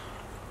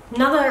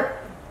 Another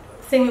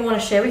thing we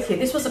want to share with you.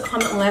 This was a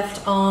comment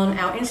left on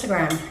our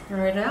Instagram. You want to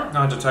read it out?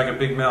 I had to take a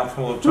big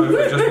mouthful of tofu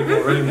just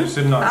before reading this,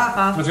 didn't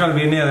I? It's going to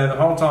be near there the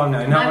whole time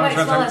now. No, wait,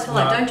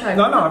 swallow it. Don't choke.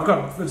 No, I've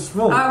got it's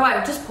full. Oh,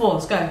 wait, just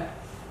pause. Go.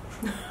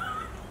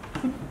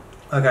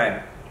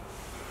 Okay.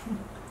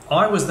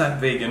 I was that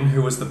vegan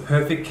who was the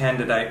perfect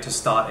candidate to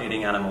start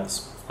eating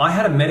animals. I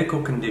had a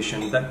medical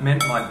condition that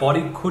meant my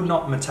body could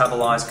not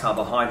metabolize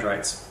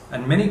carbohydrates,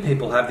 and many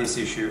people have this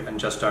issue and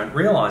just don't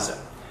realize it.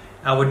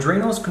 Our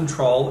adrenals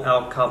control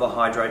our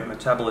carbohydrate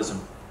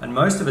metabolism, and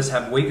most of us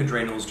have weak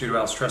adrenals due to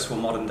our stressful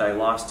modern day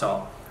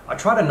lifestyle. I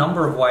tried a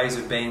number of ways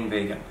of being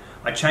vegan.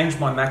 I changed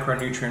my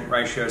macronutrient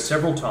ratio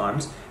several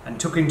times and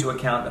took into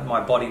account that my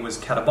body was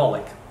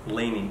catabolic,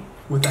 leaning.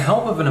 With the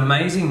help of an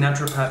amazing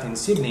naturopath in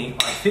Sydney,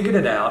 I figured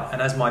it out,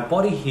 and as my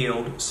body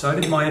healed, so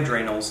did my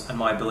adrenals and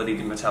my ability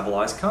to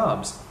metabolize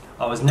carbs.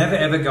 I was never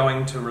ever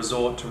going to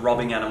resort to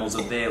robbing animals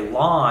of their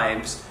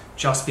lives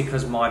just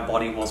because my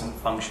body wasn't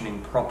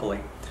functioning properly.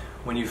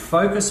 When you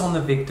focus on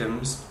the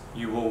victims,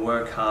 you will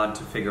work hard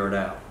to figure it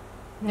out.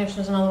 Yes,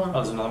 there's another one. Oh,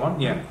 there's another one?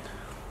 Yeah.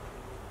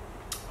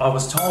 I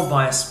was told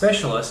by a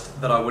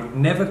specialist that I would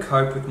never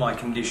cope with my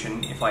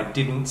condition if I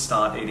didn't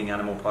start eating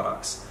animal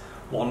products.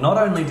 Well, not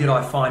only did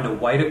I find a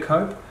way to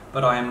cope,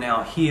 but I am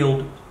now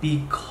healed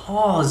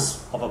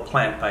because of a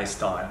plant-based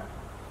diet.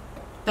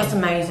 That's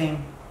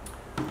amazing.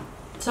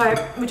 So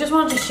we just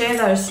wanted to share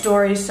those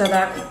stories so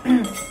that,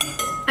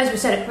 as we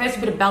said, it creates a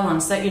bit of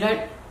balance, that you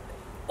don't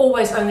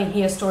always only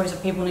hear stories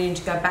of people needing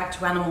to go back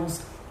to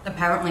animals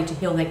apparently to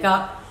heal their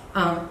gut.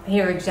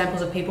 Here are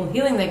examples of people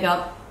healing their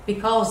gut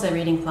because they're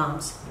eating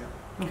plants.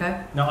 Yeah.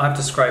 Okay. Now I have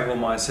to scrape all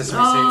my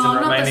sesame seeds and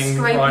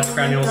remaining rice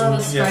granules. Oh, the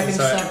scraping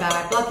so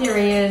bad. Block your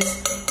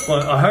ears.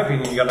 Well, I hope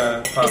you're going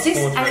to fast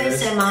forward through this. Is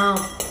this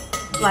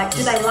ASMR? Like,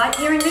 do they like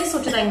hearing this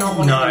or do they not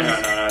want to hear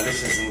this? No,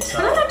 this isn't so.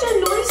 Can I not do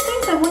noise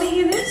things? I want to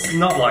hear this.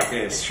 Not like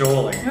this,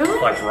 surely.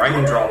 Really? Like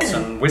raindrops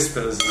and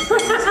whispers and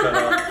things. But,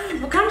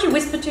 well, can't you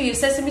whisper to your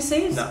sesame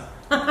seeds? No.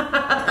 Get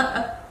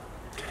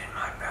in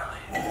my belly.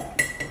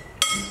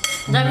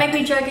 Don't make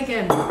me joke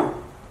again.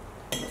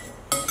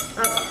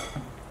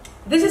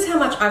 This is how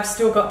much I've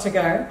still got to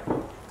go,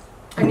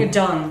 and you're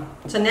done.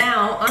 So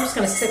now I'm just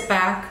going to sit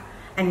back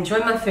and enjoy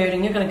my food,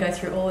 and you're going to go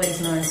through all these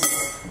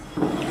noses.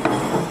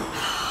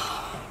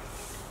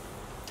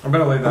 I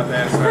better leave that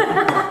there,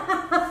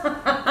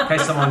 so in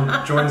case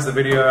someone joins the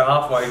video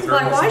halfway through.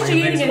 Like, why is she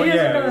eating it?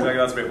 Yeah, exactly,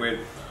 that's a bit weird.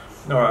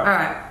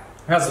 Alright.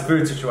 How's the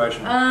food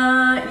situation?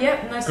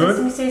 Yep, no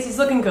sesame seeds. It's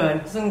looking good.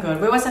 It's looking good.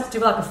 We always have to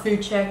do like a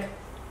food check.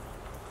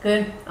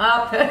 Good.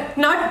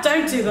 No,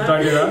 don't do that.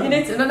 Don't do that? You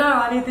need to, no,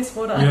 I need this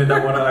water. You need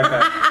that water,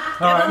 okay.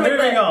 Alright,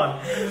 moving on.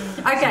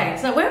 Okay,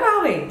 so where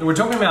are we? We're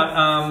talking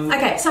about...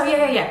 Okay, so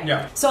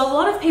yeah. So a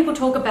lot of people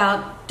talk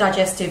about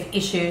digestive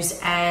issues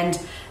and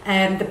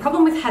the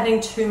problem with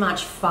having too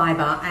much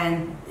fibre,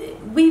 and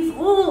we've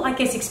all, I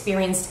guess,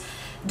 experienced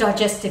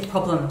digestive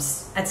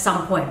problems at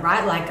some point,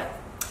 right? Like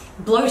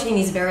bloating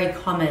is very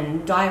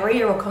common,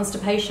 diarrhea or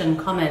constipation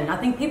common. I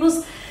think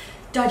people's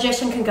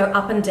digestion can go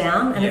up and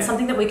down, and it's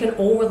something that we can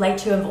all relate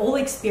to and have all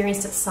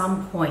experienced at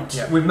some point.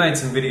 Yeah, we've made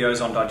some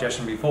videos on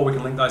digestion before. We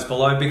can link those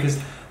below because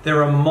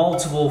there are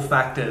multiple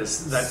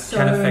factors that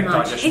can affect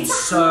digestion.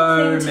 It's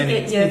so many.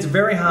 It's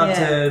very hard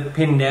to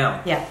pin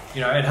down. Yeah. You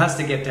know, it has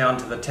to get down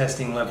to the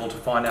testing level to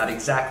find out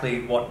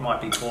exactly what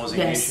might be causing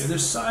the issue.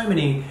 There's so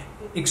many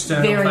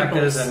external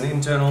factors and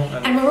internal.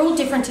 And we're all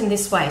different in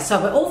this way.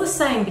 So we're all the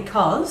same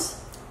because...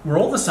 We're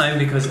all the same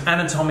because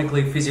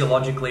anatomically,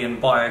 physiologically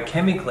and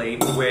biochemically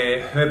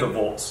we're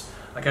herbivores.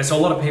 Okay, so a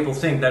lot of people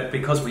think that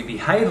because we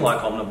behave like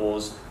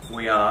omnivores,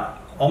 we are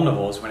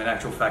omnivores, when in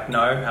actual fact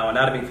no, our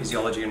anatomy,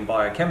 physiology and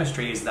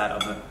biochemistry is that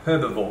of a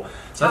herbivore.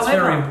 So that's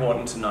very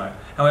important to know.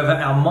 However,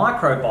 our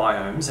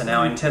microbiomes and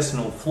our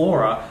intestinal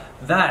flora,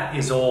 that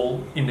is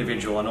all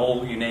individual and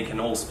all unique and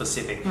all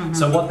specific.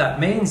 So what that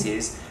means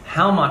is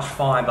how much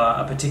fibre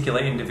a particular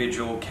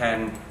individual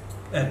can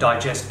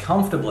digest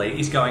comfortably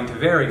is going to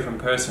vary from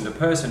person to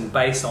person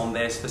based on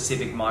their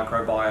specific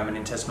microbiome and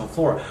intestinal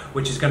flora,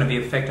 which is going to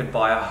be affected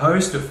by a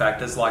host of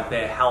factors like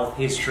their health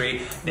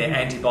history, their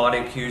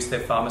antibiotic use,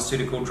 their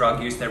pharmaceutical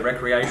drug use, their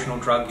recreational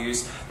drug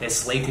use, their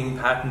sleeping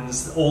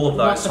patterns, all of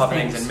those type of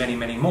things and many,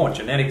 many more.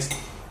 Genetics.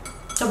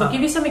 So we'll give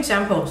you some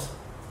examples.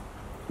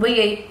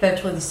 We eat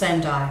virtually the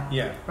same diet.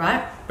 Yeah.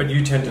 Right? But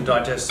you tend to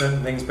digest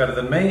certain things better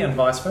than me and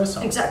vice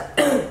versa.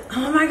 Exactly.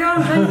 Oh my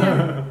God, thank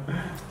you.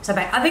 So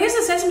bad. I think it's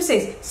the sesame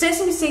seeds.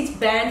 Sesame seeds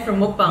banned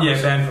from mukbangs.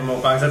 Yeah, banned from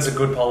mukbangs. That's a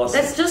good policy.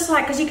 That's just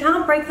like, because you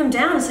can't break them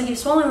down, so you're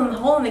swallowing them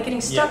whole and they're getting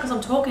stuck because I'm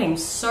talking.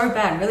 So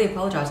bad. Really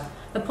apologise.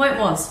 The point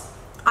was,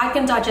 I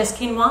can digest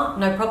quinoa,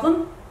 no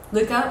problem.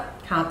 Luca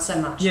can't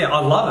so much. Yeah, I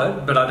love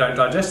it, but I don't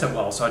digest it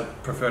well, so I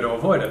prefer to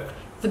avoid it.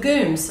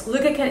 Legumes.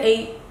 Luca can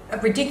eat a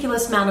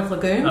ridiculous amount of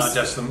legumes.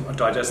 Digest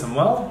them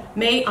well.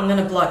 Me, I'm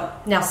going to bloat.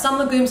 Now, some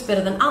legumes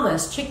better than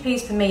others.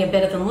 Chickpeas for me are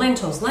better than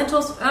lentils.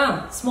 Lentils,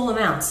 small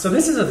amounts. So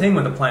this is the thing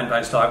with a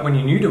plant-based diet. When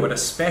you're new to it,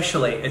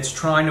 especially, it's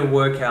trying to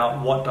work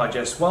out what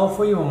digests well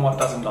for you and what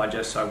doesn't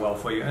digest so well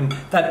for you. And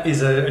that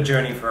is a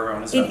journey for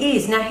everyone as well. It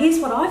is. Now, here's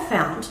what I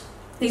found,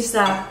 is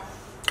that,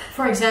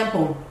 for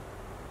example,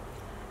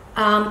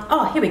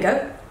 here we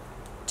go.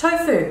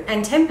 Tofu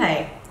and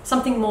tempeh,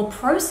 something more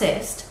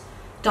processed,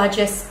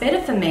 digests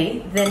better for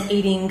me than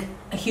eating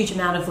a huge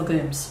amount of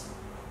legumes,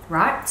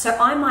 right? So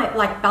I might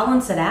like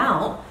balance it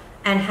out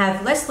and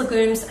have less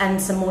legumes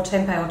and some more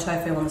tempeh or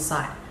tofu on the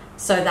side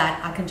so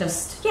that I can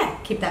just,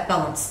 keep that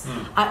balance.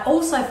 I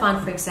also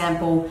find, for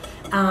example,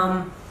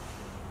 I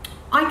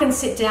can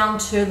sit down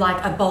to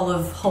like a bowl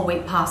of whole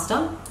wheat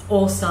pasta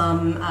or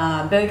some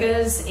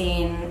burgers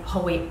in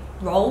whole wheat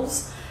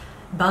rolls,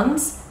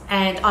 buns,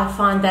 And I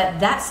find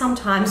that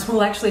sometimes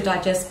will actually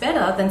digest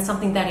better than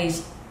something that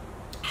is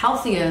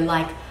healthier,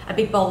 like a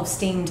big bowl of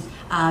steamed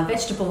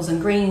vegetables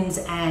and greens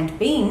and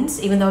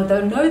beans, even though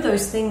I know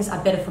those things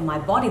are better for my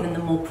body than the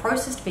more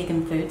processed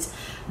vegan foods.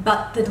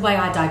 But the way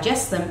I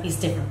digest them is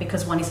different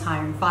because one is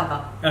higher in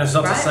fibre. And it's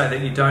not to say that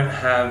you don't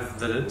have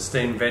the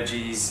steamed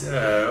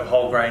veggies,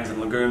 whole grains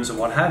and legumes and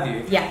what have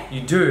you. Yeah.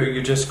 You do,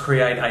 you just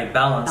create a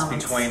balance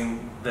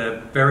between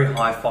the very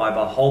high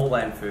fibre whole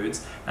plant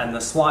foods and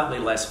the slightly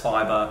less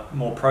fibre,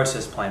 more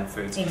processed plant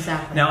foods.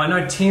 Exactly. Now I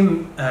know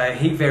Tim,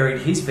 he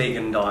varied his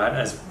vegan diet,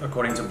 as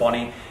according to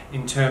Bonny,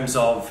 in terms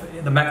of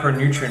the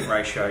macronutrient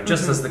ratio,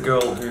 just as the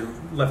girl who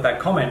left that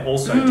comment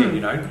also did,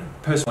 you know,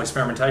 personal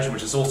experimentation,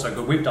 which is also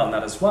good. We've done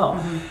that as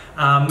well.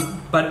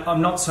 But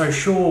I'm not so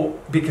sure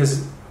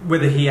because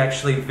whether he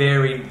actually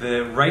varied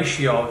the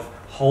ratio of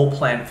whole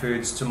plant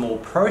foods to more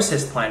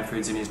processed plant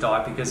foods in his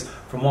diet, because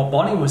from what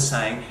Bonny was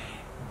saying,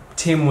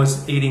 Tim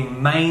was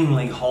eating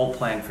mainly whole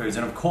plant foods,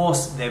 and of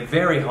course they're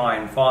very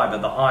high in fibre,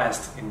 the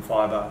highest in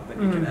fibre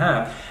that you can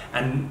have,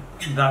 and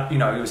that, you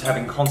know, he was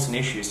having constant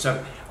issues.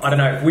 So I don't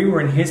know, if we were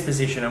in his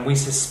position and we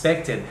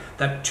suspected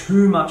that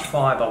too much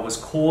fibre was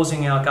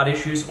causing our gut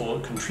issues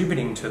or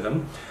contributing to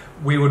them,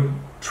 we would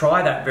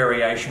try that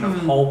variation of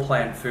whole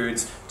plant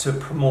foods to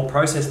more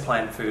processed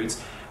plant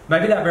foods.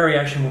 Maybe that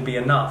variation will be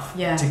enough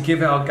to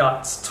give our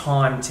guts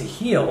time to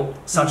heal,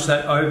 such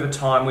that over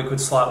time we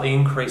could slightly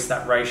increase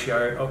that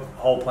ratio of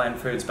whole plant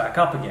foods back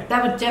up again.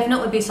 That would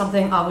definitely be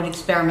something I would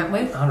experiment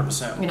with.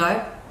 100%. You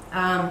know,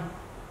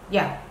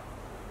 yeah,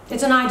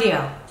 it's an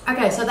idea.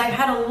 Okay, so they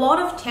had a lot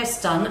of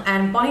tests done,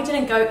 and Bonny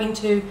didn't go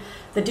into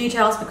the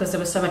details because there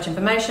was so much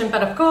information.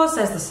 But of course,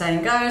 as the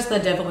saying goes, the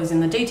devil is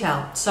in the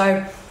detail.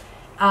 So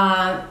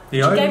she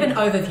gave an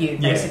overview,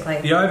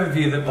 basically. The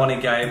overview that Bonny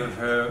gave of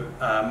her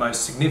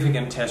most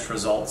significant test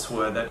results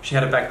were that she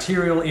had a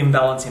bacterial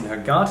imbalance in her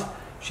gut,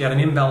 she had an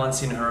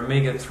imbalance in her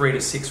omega-3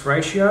 to 6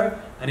 ratio,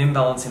 an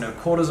imbalance in her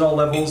cortisol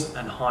levels,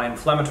 and high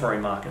inflammatory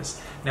markers.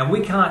 Now,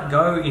 we can't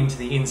go into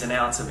the ins and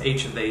outs of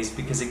each of these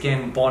because,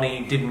 again,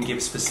 Bonny didn't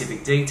give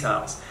specific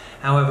details.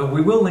 However,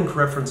 we will link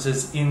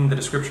references in the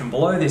description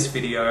below this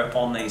video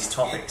on these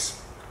topics.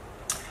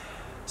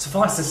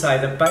 Suffice to say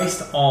that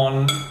based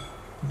on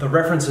the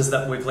references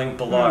that we've linked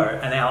below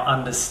and our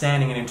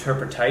understanding and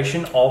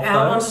interpretation of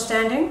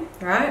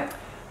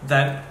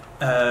that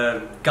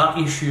gut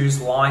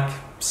issues like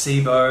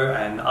SIBO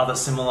and other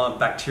similar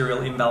bacterial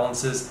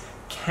imbalances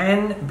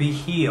can be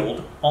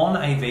healed on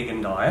a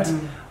vegan diet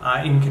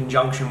in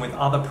conjunction with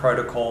other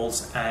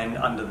protocols and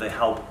under the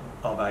help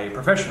of a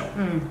professional.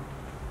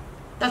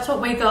 That's what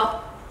we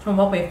got from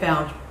what we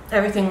found.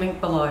 Everything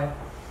linked below.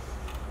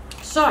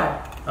 So,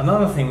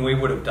 another thing we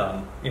would have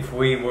done if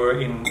we were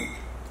in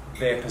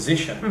their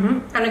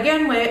position. And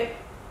again, we're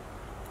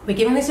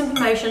giving this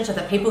information so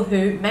that people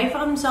who may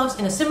find themselves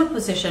in a similar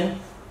position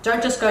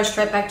don't just go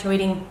straight back to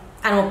eating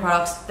animal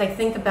products. They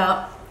think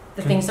about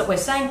the things that we're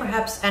saying,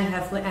 perhaps, and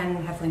have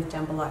linked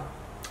down below.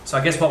 So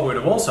I guess what we would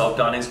have also have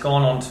done is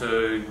gone on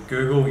to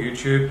Google,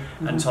 YouTube,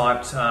 and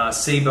typed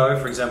SIBO,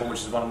 for example,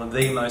 which is one of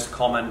the most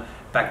common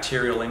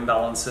bacterial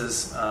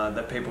imbalances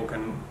that people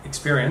can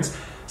experience.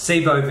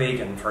 SIBO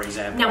vegan, for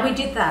example. Now, we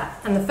did that,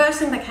 and the first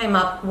thing that came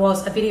up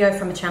was a video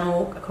from a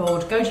channel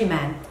called Goji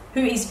Man,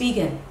 who is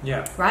vegan.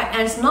 Yeah. Right?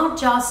 And it's not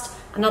just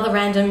another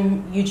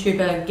random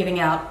YouTuber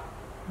giving out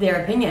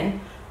their opinion.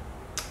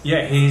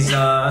 Yeah, he's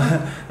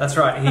that's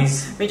right.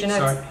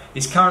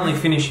 He's currently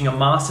finishing a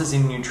master's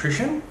in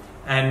nutrition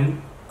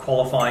and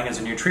qualifying as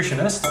a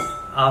nutritionist,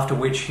 after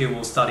which he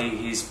will study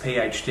his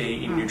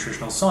PhD in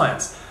nutritional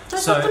science. So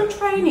he's got some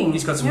training.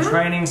 He's got some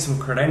training, some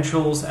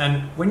credentials,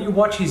 and when you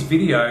watch his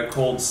video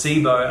called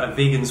SIBO, A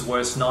Vegan's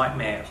Worst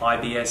Nightmare,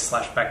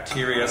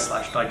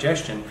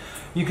 IBS/bacteria/digestion,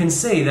 you can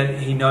see that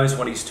he knows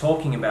what he's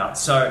talking about.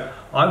 So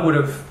I would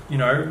have, you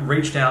know,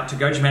 reached out to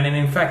Goji Man, and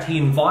in fact he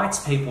invites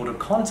people to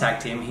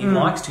contact him. He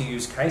likes to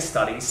use case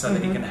studies so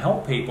that he can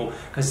help people,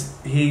 because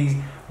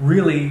he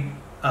really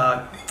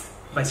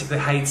basically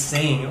hates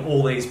seeing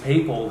all these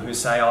people who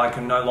say, I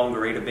can no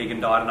longer eat a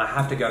vegan diet and I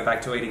have to go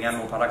back to eating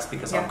animal products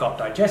because I've got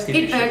digestive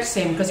issues. It irks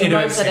him because he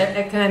knows that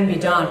it can be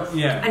done.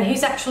 Yeah. And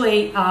he's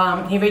actually,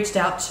 he reached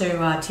out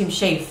to Tim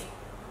SHIEFF,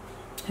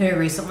 who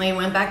recently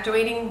went back to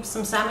eating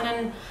some salmon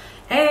and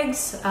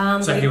eggs.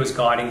 So he was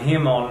guiding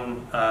him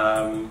on...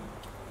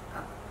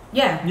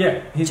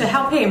 to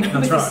help him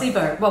with the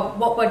SIBO. Well,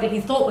 what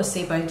he thought was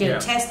SIBO. He did a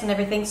test and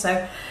everything.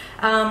 So,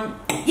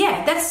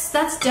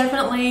 that's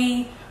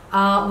definitely...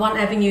 one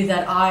avenue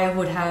that I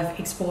would have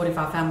explored if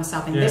I found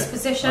myself in this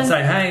position. I'd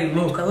say, hey,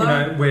 look, you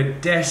know, we're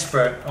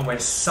desperate and we're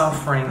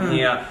suffering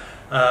here.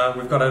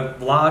 We've got a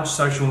large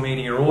social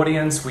media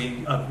audience.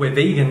 We're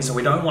vegan, so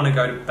we don't want to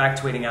go back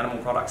to eating animal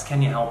products.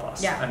 Can you help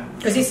us? Yeah,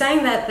 because he's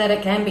saying that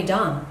it can be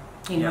done.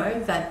 You know,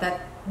 that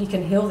you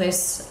can heal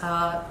this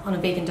on a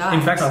vegan diet.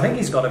 In fact, I think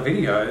he's got a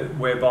video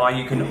whereby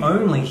you can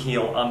only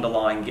heal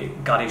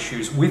underlying gut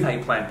issues with a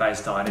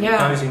plant-based diet, and he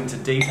goes into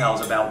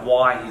details about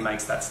why he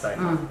makes that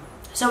statement.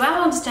 So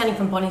our understanding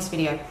from Bonny's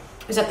video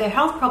is that their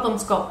health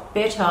problems got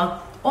better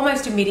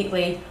almost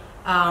immediately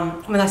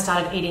when they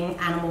started eating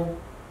animal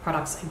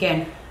products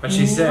again. But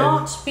she said...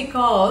 Not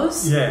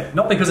because... Yeah,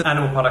 not because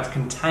animal products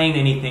contain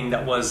anything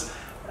that was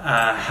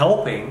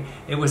helping.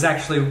 It was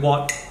actually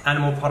what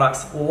animal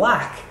products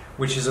lack,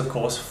 which is, of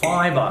course,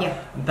 fibre.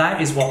 Yeah.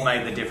 That is what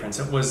made the difference.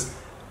 It was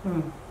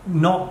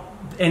not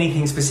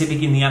anything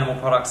specific in the animal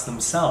products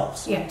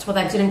themselves. Yeah, it's what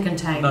they didn't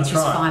contain, That's which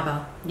is right.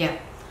 fibre. Yeah.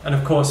 And,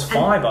 of course,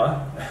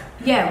 fibre...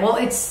 Yeah, well,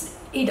 it's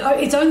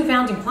only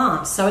found in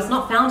plants, so it's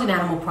not found in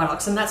animal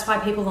products, and that's why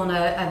people on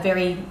a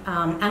very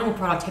animal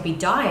product heavy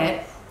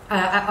diet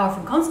are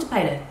often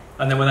constipated.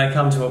 And then when they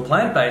come to a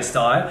plant-based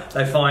diet,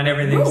 they find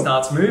everything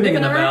starts moving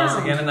in the bowels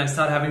around again, and they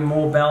start having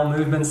more bowel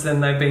movements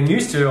than they've been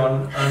used to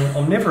on an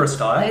omnivorous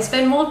diet. They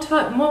spend more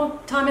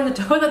time in the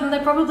toilet than they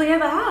probably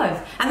ever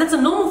have. And that's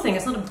a normal thing,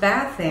 it's not a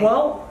bad thing.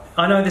 Well,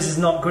 I know this is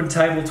not good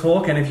table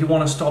talk, and if you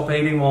want to stop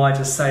eating while I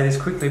just say this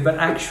quickly, but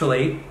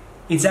actually,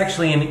 it's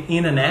actually an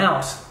in and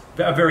out,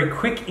 a very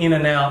quick in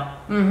and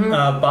out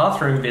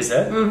bathroom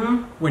visit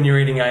when you're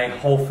eating a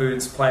whole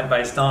foods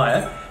plant-based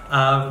diet.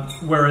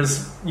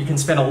 Whereas you can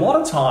spend a lot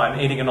of time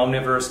eating an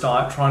omnivorous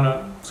diet trying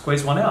to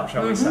squeeze one out,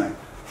 shall we say.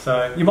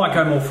 So you might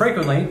go more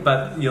frequently,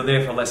 but you're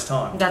there for less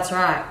time. That's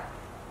right.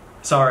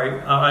 Sorry,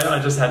 I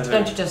just had to...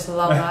 Don't you just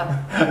love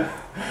that?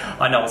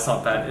 I know it's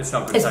not bad. It's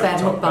not good. It's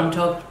bad mukbang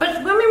talk.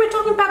 But when we were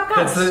talking about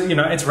guts...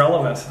 it's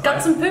relevant.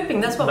 Guts and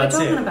pooping, that's what we're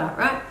talking about,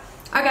 right?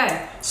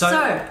 Okay,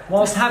 so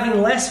whilst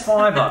having less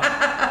fibre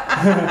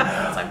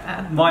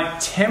might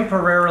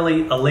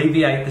temporarily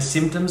alleviate the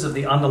symptoms of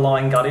the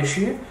underlying gut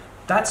issue,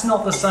 that's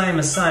not the same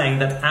as saying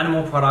that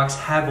animal products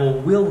have or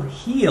will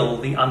heal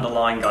the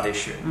underlying gut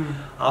issue.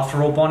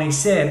 After all, Bonny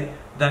said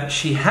that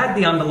she had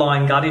the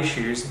underlying gut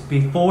issues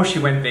before she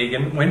went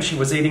vegan when she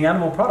was eating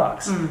animal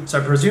products.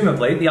 So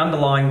presumably the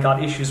underlying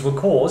gut issues were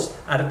caused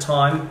at a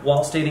time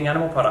whilst eating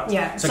animal products.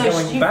 Yeah. So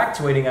going back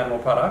to eating animal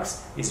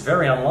products is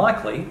very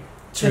unlikely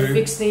to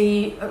fix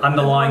the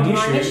underlying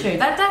issue.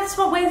 That's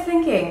what we're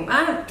thinking.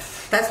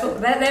 That's what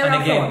they're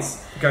our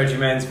thoughts. Goji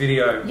Man's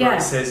video where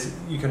it says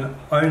you can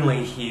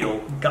only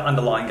heal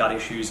underlying gut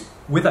issues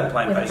with a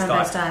plant-based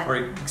diet,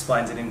 where he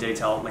explains it in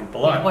detail, link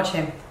below. Yeah, watch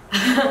him.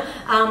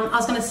 I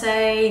was going to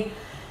say,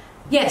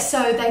 yes,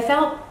 so they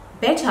felt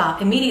better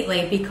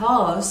immediately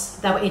because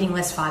they were eating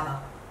less fibre.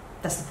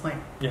 That's the point.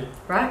 Yeah.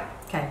 Right?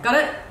 Okay, got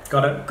it?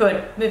 Got it.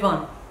 Good, move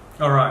on.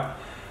 All right.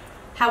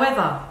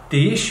 However,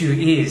 the issue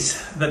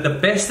is that the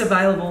best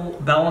available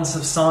balance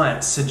of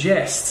science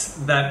suggests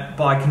that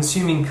by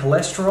consuming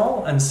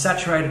cholesterol and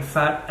saturated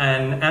fat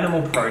and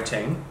animal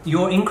protein,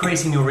 you're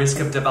increasing your risk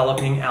of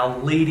developing our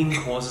leading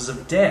causes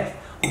of death,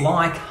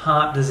 like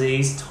heart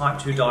disease, type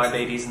 2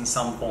 diabetes, and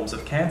some forms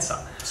of cancer.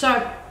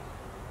 So,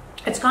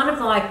 it's kind of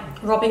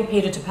like robbing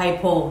Peter to pay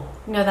Paul.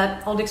 You know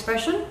that old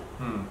expression?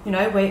 You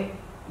know,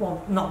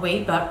 not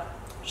we, but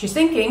she's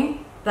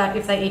thinking that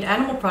if they eat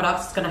animal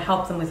products, it's going to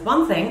help them with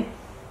one thing,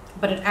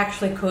 but it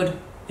actually could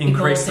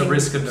increase the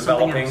risk of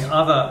developing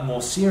other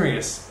more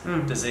serious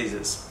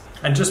diseases.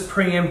 And just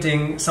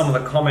preempting some of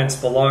the comments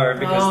below,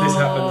 because this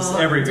happens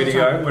every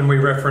video when we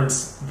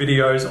reference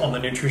videos on the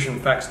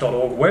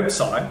nutritionfacts.org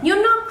website.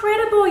 You're not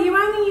credible. You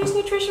only use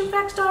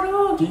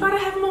nutritionfacts.org. You've got to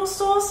have more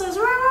sources.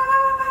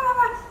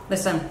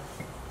 Listen,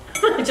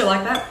 did you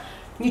like that?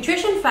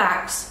 Nutrition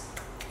Facts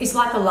is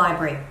like a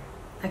library,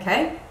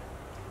 okay?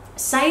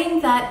 Saying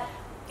that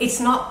it's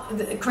not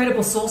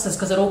credible sources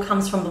because it all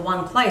comes from the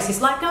one place.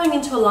 It's like going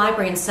into a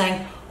library and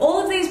saying,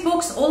 all of these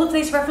books, all of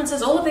these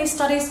references, all of these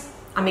studies,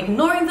 I'm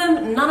ignoring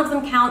them, none of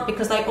them count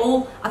because they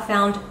all are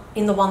found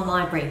in the one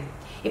library.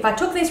 If I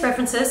took these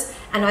references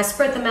and I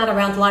spread them out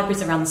around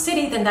libraries around the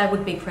city, then they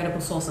would be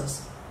credible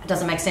sources. It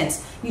doesn't make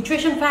sense.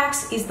 Nutrition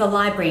Facts is the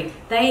library.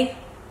 They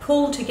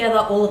pull together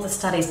all of the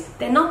studies.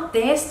 They're not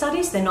their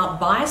studies, they're not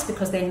biased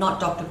because they're not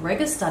Dr.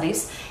 Greger's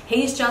studies.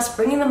 He's just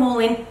bringing them all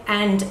in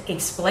and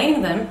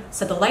explaining them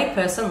so the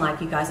layperson, like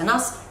you guys and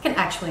us, can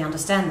actually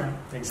understand them.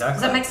 Exactly.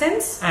 Does that make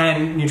sense?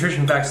 And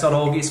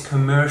nutritionfacts.org is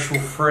commercial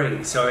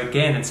free, so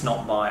again, it's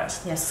not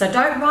biased. Yes, so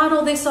don't write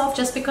all this off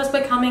just because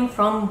we're coming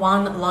from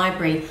one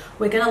library.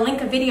 We're going to link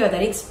a video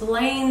that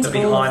explains all of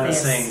this. The behind the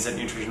scenes at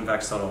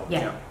nutritionfacts.org.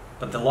 Yeah.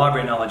 But the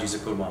library analogy is a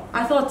good one.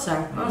 I thought so.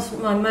 That was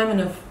my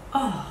moment of,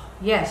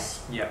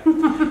 yes. Yeah.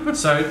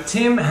 So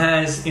Tim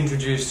has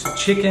introduced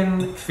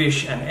chicken,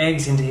 fish and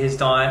eggs into his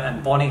diet,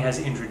 and Bonny has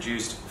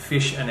introduced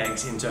fish and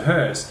eggs into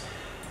hers.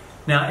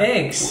 Now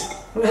eggs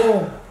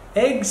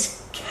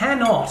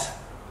cannot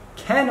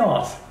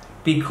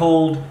be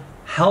called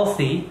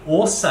healthy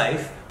or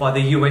safe by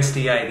the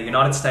USDA, the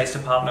United States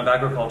Department of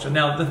Agriculture.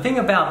 Now the thing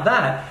about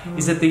that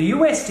is that the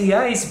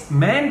USDA's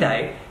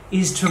mandate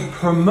is to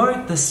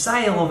promote the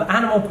sale of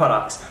animal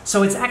products.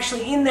 So it's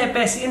actually in their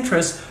best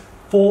interest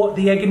for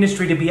the egg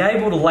industry to be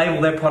able to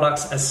label their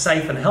products as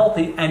safe and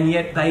healthy, and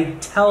yet they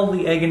tell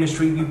the egg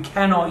industry you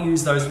cannot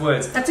use those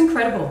words. That's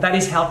incredible. That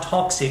is how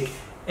toxic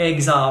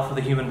eggs are for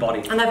the human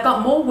body. And they've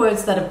got more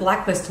words that are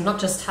blacklisted, not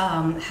just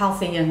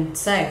healthy and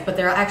safe, but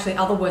there are actually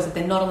other words that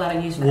they're not allowed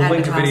to use for advertising. We'll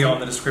link a video on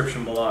the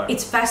description below.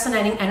 It's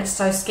fascinating and it's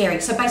so scary.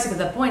 So basically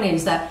the point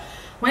is that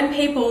when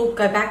people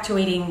go back to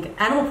eating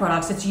animal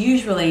products, it's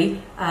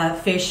usually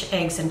fish,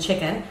 eggs, and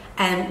chicken.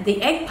 And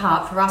the egg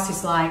part for us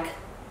is like,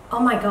 oh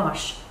my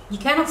gosh, you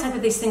cannot say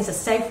that these things are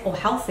safe or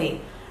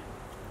healthy.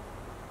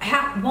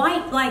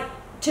 Why, like,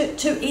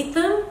 to eat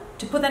them,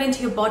 to put that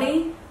into your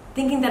body,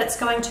 thinking that it's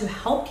going to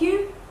help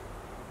you,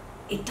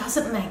 it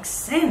doesn't make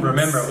sense.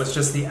 Remember, it was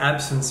just the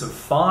absence of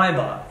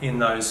fibre in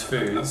those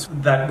foods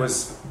that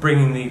was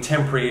bringing the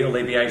temporary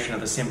alleviation of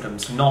the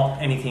symptoms,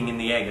 not anything in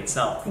the egg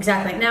itself.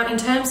 Exactly. Now, in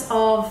terms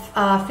of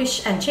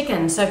fish and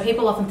chicken, so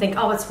people often think,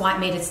 oh, it's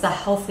white meat, it's the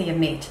healthier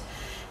meat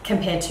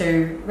compared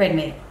to red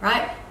meat,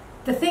 right?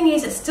 The thing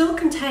is, it still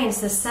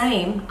contains the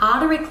same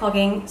artery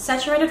clogging,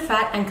 saturated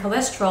fat and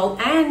cholesterol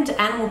and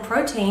animal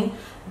protein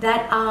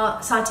that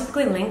are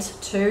scientifically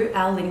linked to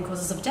our leading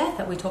causes of death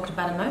that we talked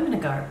about a moment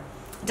ago.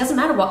 It doesn't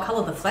matter what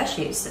colour the flesh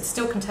is, it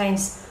still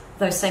contains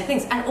those same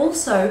things. And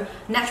also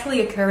naturally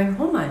occurring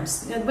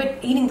hormones. You know, we're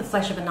eating the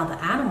flesh of another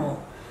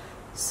animal.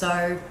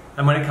 So...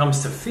 And when it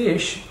comes to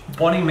fish,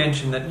 Bonny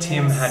mentioned that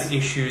Tim had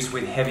issues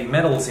with heavy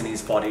metals in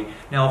his body.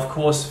 Now, of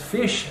course,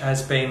 fish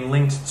has been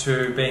linked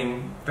to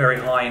being very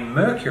high in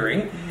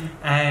mercury.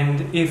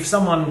 And if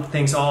someone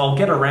thinks, oh, I'll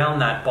get around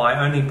that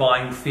by only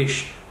buying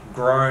fish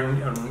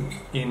grown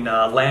in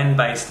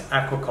land-based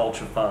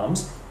aquaculture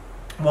farms,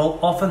 well,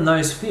 often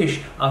those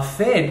fish are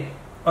fed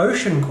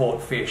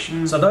ocean-caught fish.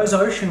 So those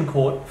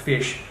ocean-caught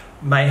fish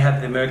may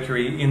have the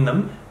mercury in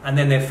them, and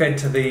then they're fed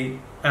to the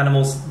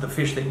animals, the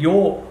fish that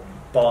you're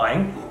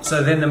buying,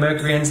 so then the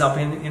mercury ends up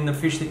in the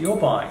fish that you're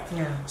buying.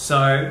 Yeah.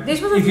 So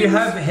if you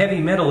have heavy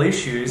metal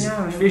issues,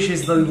 fish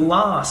is the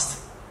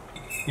last,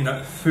 you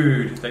know,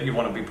 food that you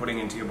want to be putting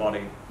into your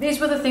body. These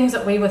were the things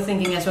that we were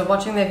thinking as we're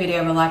watching their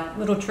video. We're like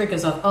little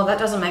triggers of, oh, that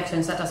doesn't make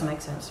sense, that doesn't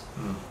make sense.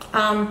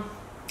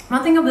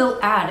 One thing I will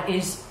add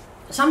is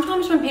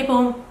sometimes when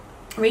people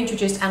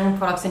reintroduce animal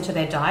products into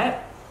their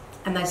diet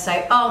and they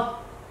say, oh,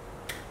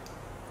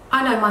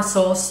 I know my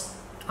source,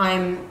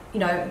 I'm, you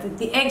know,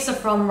 the eggs are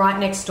from right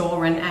next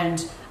door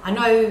and I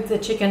know the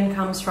chicken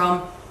comes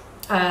from,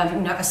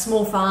 you know, a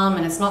small farm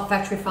and it's not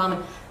factory farm.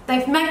 And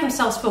they've made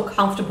themselves feel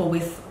comfortable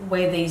with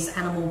where these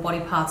animal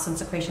body parts and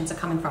secretions are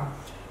coming from.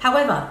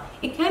 However,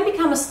 it can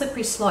become a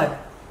slippery slope.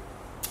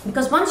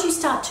 Because once you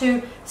start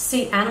to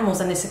see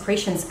animals and their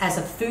secretions as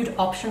a food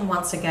option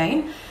once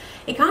again,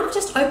 it kind of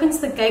just opens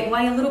the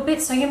gateway a little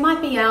bit. So you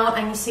might be out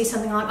and you see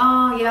something like,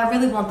 oh yeah, I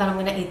really want that, I'm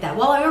going to eat that.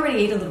 Well, I already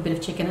eat a little bit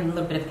of chicken and a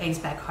little bit of eggs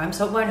back home,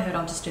 so it won't hurt,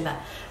 I'll just do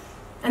that.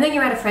 And then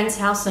you're at a friend's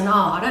house and, oh,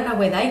 I don't know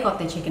where they got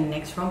their chicken and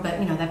eggs from, but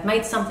you know, they've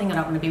made something, I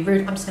don't want to be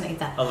rude, I'm just going to eat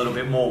that. A little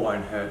bit more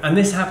won't hurt. And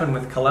this happened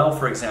with KALEL,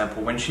 for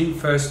example. When she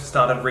first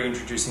started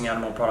reintroducing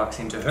animal products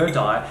into her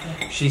diet,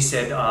 she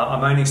said,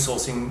 I'm only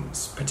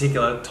sourcing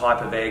particular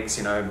type of eggs,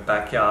 you know,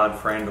 backyard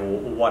friend or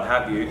what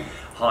have you,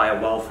 higher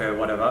welfare,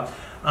 whatever.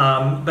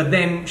 But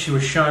then she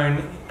was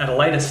shown at a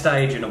later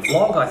stage in a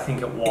vlog, I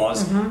think it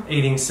was,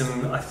 eating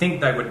some, I think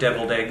they were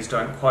deviled eggs,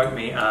 don't quote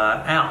me,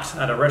 out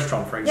at a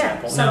restaurant, for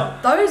example. Yeah, so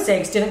now, those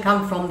eggs didn't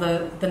come from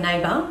the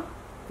neighbour,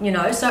 you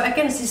know, so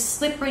again, it's this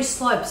slippery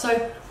slope.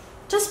 So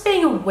just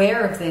being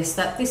aware of this,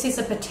 that this is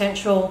a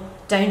potential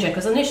danger,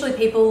 because initially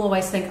people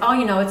always think, oh,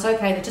 you know, it's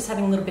okay, they're just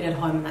having a little bit at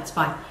home and that's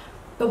fine.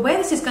 But where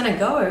this is going to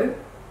go,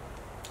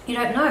 you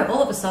don't know.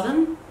 All of a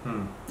sudden,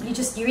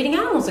 you're eating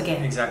animals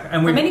again. Exactly.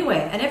 And from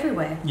anywhere and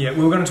everywhere. Yeah,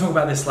 we were going to talk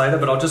about this later,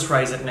 but I'll just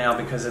raise it now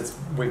because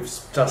we've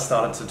just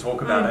started to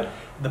talk about it.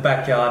 The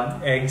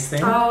backyard eggs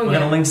thing. We're going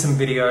to link some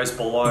videos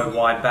below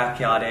why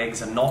backyard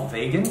eggs are not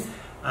vegan,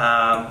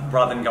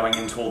 rather than going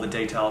into all the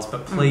details.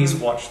 But please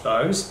watch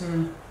those.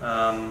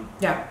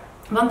 Yeah.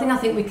 One thing I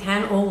think we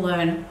can all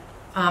learn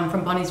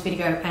from Bonny's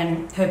video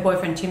and her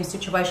boyfriend Tim's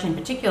situation in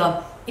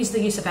particular is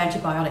the use of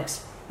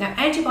antibiotics. Now,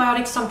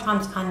 antibiotics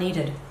sometimes are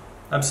needed.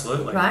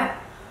 Absolutely. Right?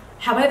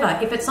 However,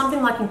 if it's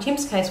something like in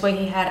Tim's case where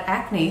he had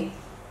acne,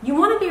 you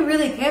want to be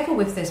really careful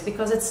with this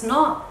because it's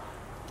not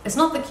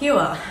the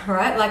cure,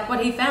 right? Like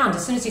what he found,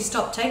 as soon as he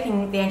stopped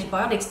taking the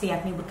antibiotics, the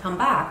acne would come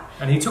back.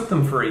 And he took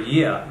them for a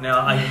year.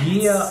 Now, a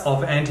year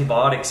of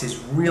antibiotics is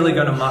really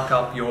going to muck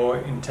up your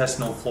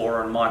intestinal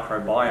flora and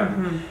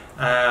microbiome.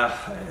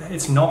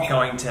 It's not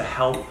going to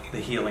help the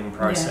healing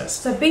process.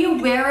 So be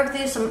aware of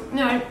this. And,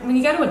 you know, when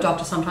you go to a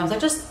doctor sometimes,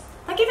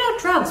 they give out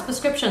drugs,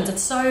 prescriptions.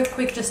 It's so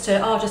quick just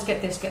to, oh, just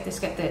get this, get this,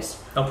 get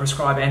this. They'll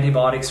prescribe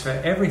antibiotics for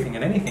everything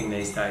and anything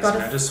these days, you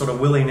know, just sort of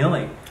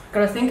willy-nilly. Got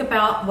to think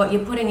about what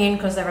you're putting in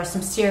because there are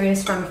some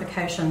serious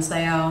ramifications.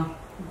 They are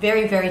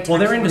very, very taxing. Well,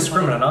 they're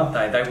indiscriminate, aren't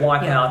they? They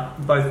wipe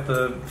out both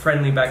the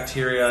friendly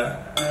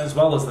bacteria as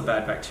well as the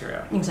bad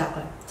bacteria.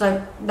 Exactly.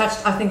 So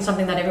that's, I think,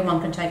 something that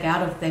everyone can take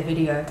out of their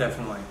video.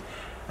 Definitely.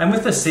 And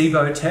with the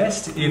SIBO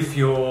test, if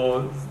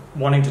you're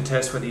wanting to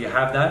test whether you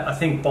have that, I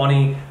think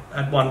Bonny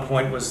at one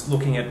point was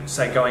looking at,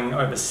 say, going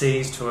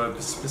overseas to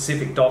a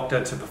specific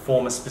doctor to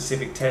perform a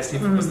specific test,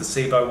 if it was the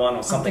SIBO one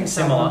or something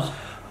similar.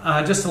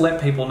 Just to let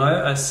people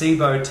know, a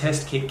SIBO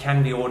test kit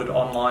can be ordered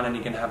online and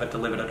you can have it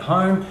delivered at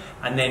home.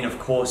 And then, of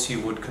course, you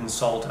would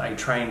consult a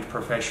trained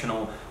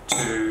professional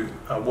to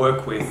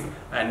work with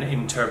and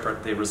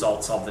interpret the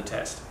results of the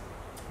test.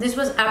 This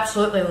was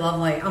absolutely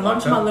lovely. I'm on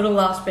to my little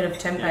last bit of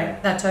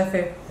tempeh, that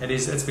tofu. It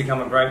is. It's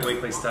become a great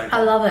weekly staple.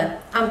 I love it.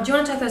 Do you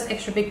want to take those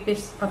extra big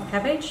bits of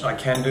cabbage? I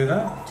can do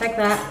that. Take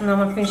that, and I'm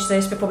going to finish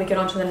this before we get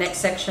on to the next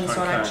section so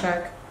I don't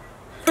choke.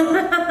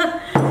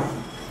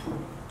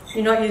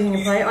 You're not using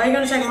your plate? Oh, you're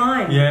going to take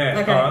mine? Yeah.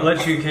 Okay. All right,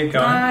 let you keep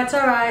going. No, it's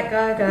all right.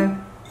 Go.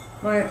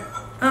 Wait.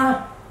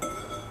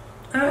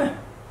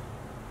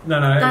 No,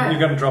 you're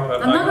going to drop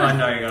it. I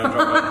know you're going to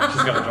drop it.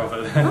 She's going to drop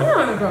it. I'm not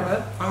going to drop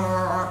it.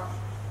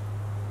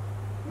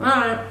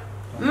 Alright.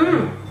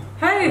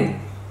 Hey,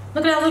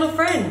 look at our little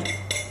friend.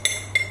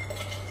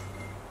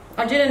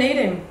 I didn't eat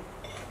him.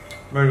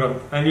 Very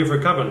good. And you've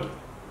recovered.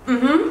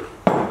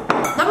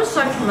 That was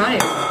so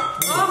traumatic.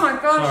 Oh my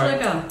gosh,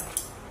 Luca.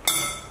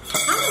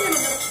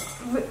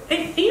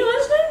 Are you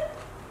listening?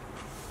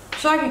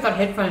 Sorry if you've got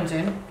headphones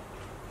in.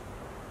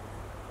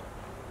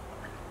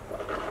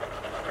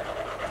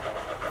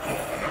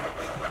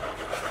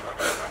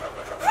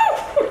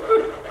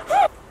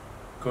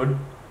 Good.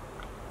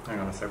 Hang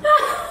on a second.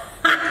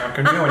 I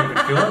can hear when you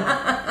can feel it.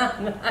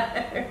 No.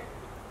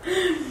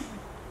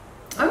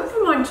 I went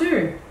for mine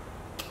too.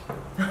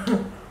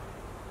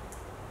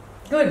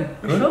 Good.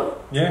 You sure?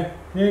 Yeah.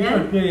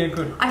 Good. Yeah,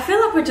 good. I feel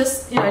like we're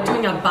just,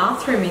 doing our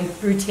bathrooming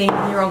routine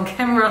when you're on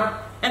camera.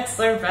 That's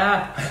so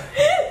bad.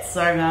 It's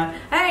so bad.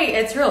 Hey,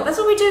 it's real. That's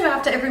what we do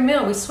after every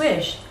meal. We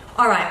swish.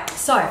 All right.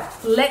 So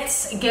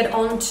let's get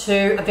on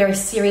to a very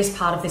serious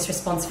part of this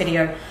response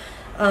video.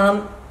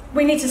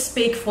 We need to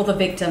speak for the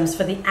victims,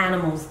 for the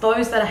animals,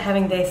 those that are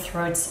having their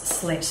throats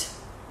slit.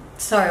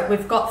 So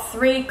we've got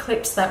 3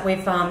 clips that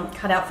we've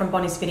cut out from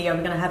Bonny's video.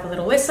 We're going to have a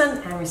little listen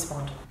and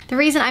respond. The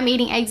reason I'm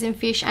eating eggs and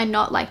fish and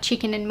not like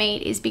chicken and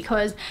meat is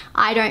because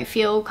I don't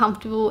feel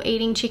comfortable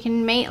eating chicken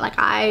and meat. Like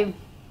I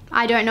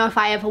don't know if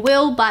I ever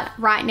will, but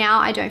right now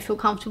I don't feel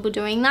comfortable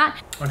doing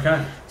that.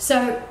 Okay.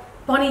 So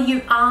Bonny,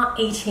 you are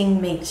eating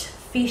meat.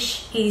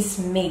 Fish is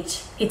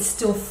meat. It's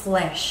still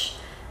flesh.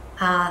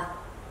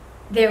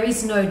 There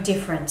is no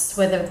difference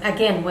whether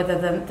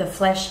the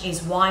flesh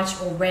is white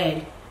or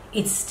red.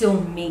 It's still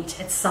meat.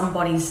 It's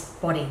somebody's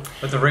body.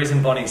 But the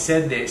reason Bonny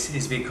said this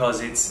is because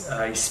it's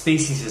a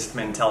speciesist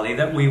mentality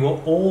that we were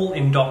all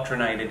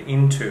indoctrinated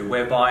into,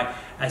 whereby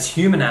as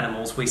human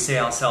animals we see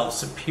ourselves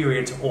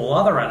superior to all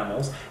other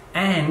animals,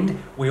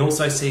 and we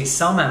also see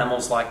some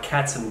animals like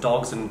cats and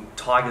dogs and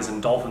tigers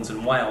and dolphins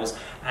and whales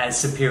as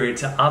superior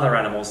to other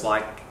animals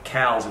like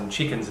cows and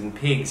chickens and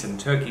pigs and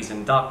turkeys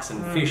and ducks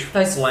and fish,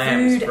 those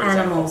lambs, food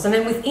animals. And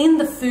then within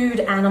the food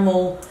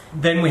animal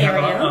then we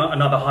area, have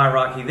another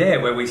hierarchy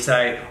there where we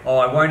say, oh,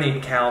 I won't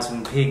eat cows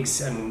and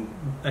pigs and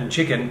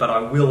chicken, but I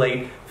will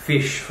eat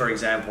fish, for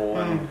example,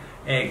 and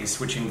eggs,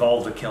 which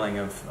involve the killing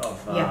of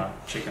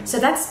chicken. So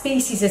that's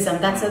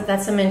speciesism.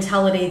 That's a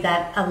mentality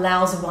that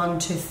allows one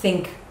to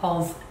think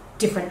of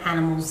different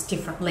animals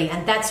differently,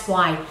 and that's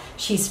why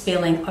she's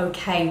feeling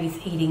okay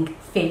with eating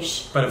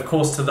fish. But of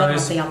course, to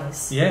those, the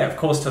others. Yeah, of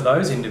course, to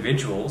those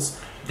individuals,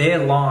 their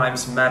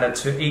lives matter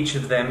to each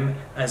of them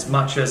as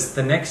much as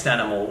the next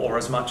animal, or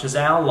as much as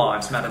our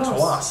lives matter to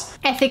us.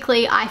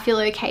 Ethically, I feel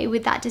okay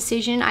with that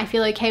decision. I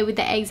feel okay with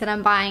the eggs that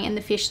I'm buying and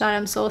the fish that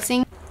I'm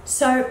sourcing.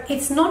 So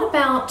it's not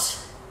about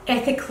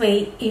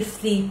ethically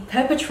if the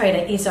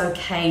perpetrator is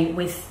okay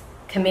with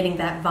committing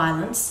that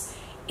violence.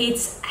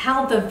 It's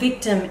how the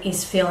victim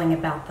is feeling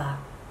about that.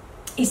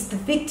 Is the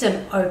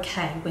victim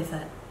okay with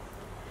it?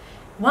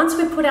 Once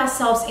we put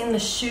ourselves in the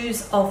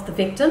shoes of the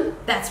victim,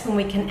 that's when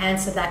we can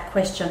answer that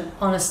question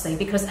honestly.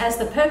 Because as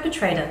the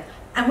perpetrator,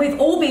 and we've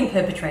all been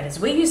perpetrators,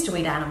 we used to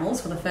eat animals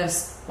for the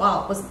first,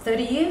 was it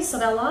 30 years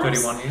of our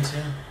lives? 31 years,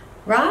 yeah.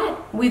 Right?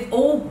 We've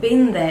all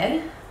been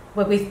there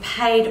where we've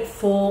paid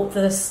for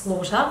the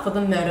slaughter, for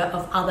the murder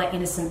of other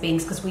innocent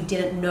beings because we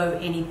didn't know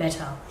any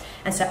better.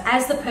 And so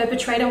as the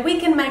perpetrator, we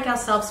can make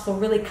ourselves feel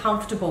really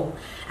comfortable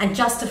and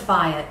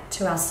justify it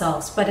to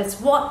ourselves. But it's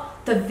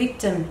what the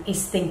victim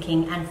is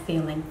thinking and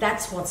feeling.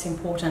 That's what's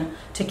important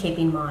to keep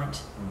in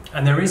mind.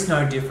 And there is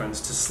no difference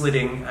to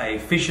slitting a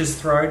fish's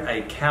throat,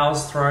 a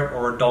cow's throat,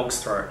 or a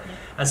dog's throat.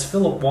 As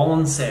Philip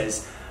Wallen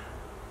says,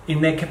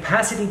 in their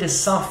capacity to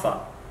suffer,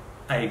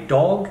 a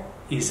dog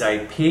is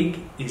a pig,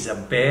 is a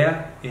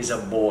bear, is a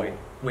boy.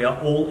 We are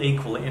all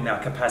equal in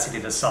our capacity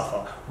to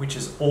suffer, which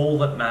is all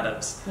that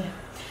matters. Yeah.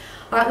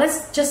 All right,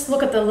 let's just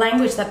look at the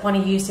language that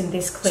Bonny used in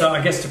this clip. So I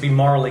guess to be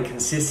morally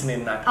consistent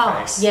in that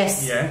case.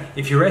 Yes. Yeah.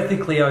 If you're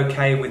ethically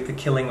okay with the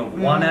killing of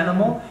one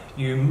animal,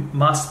 you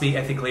must be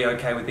ethically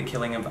okay with the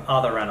killing of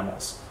other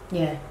animals.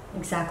 Yeah,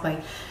 exactly.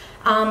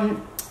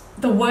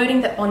 The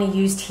wording that Bonny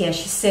used here,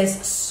 she says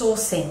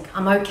sourcing.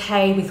 I'm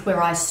okay with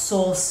where I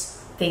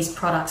source these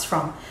products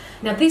from.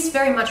 Now, this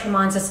very much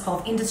reminds us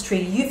of industry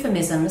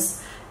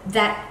euphemisms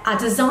that are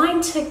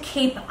designed to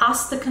keep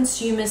us, the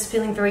consumers,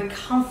 feeling very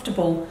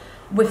comfortable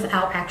with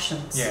our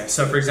actions. Yeah,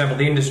 so for example,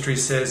 the industry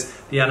says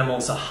the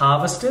animals are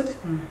harvested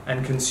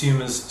and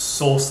consumers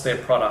source their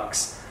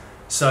products.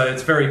 So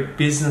it's very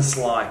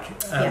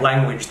business-like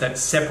language that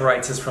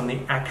separates us from the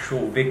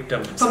actual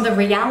victims. From the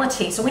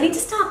reality. So we need to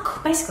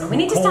start,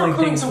 basically, calling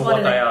things for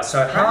what they are.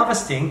 So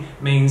harvesting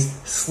means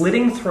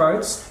slitting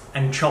throats,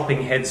 and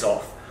chopping heads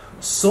off.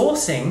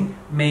 Sourcing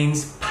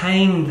means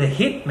paying the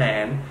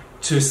hitman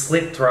to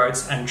slit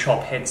throats and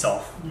chop heads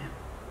off. Yeah.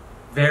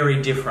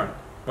 Very different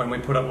when we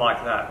put it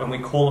like that, when we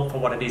call it for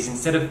what it is,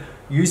 instead of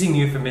using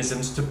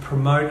euphemisms to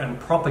promote and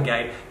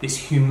propagate this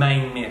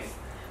humane myth.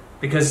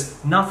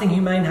 Because nothing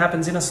humane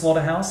happens in a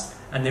slaughterhouse,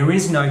 and there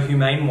is no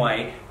humane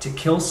way to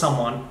kill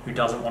someone who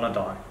doesn't want to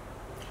die.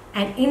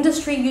 And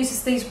industry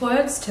uses these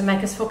words to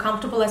make us feel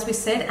comfortable, as we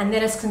said, and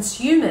then as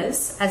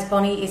consumers, as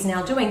Bonny is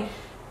now doing,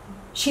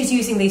 she's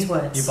using these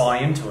words. You buy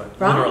into it,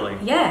 right? Literally.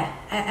 Yeah,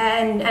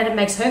 and it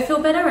makes her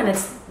feel better, and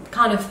it's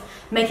kind of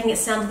making it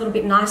sound a little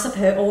bit nicer for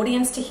her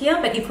audience to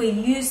hear. But if we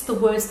use the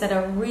words that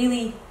are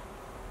really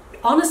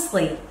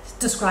honestly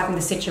describing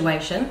the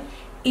situation,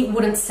 it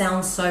wouldn't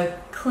sound so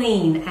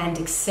clean and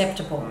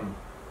acceptable.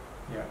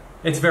 Yeah,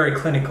 it's very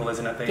clinical,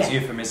 isn't it, these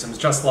euphemisms?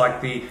 Just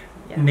like the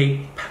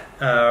neat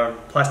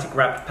plastic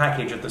wrapped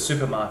package at the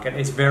supermarket,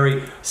 it's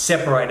very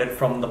separated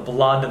from the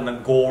blood and the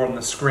gore and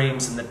the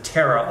screams and the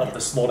terror of the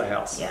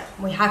slaughterhouse. Yeah,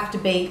 we have to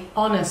be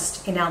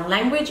honest in our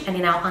language and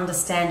in our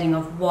understanding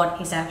of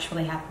what is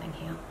actually happening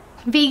here.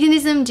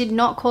 Veganism did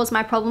not cause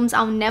my problems.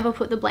 I'll never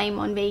put the blame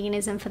on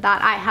veganism for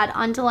that. I had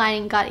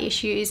underlying gut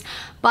issues,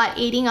 but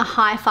eating a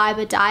high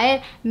fiber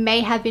diet may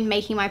have been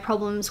making my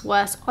problems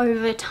worse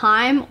over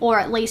time, or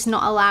at least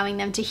not allowing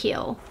them to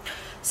heal.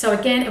 So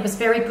again, it was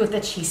very good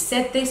that she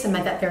said this and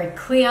made that very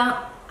clear.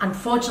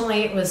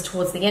 Unfortunately, it was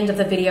towards the end of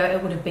the video.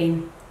 It would have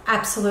been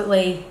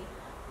absolutely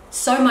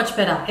so much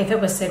better if it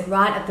was said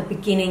right at the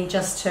beginning,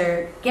 just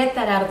to get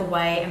that out of the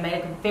way and made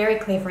it very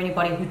clear for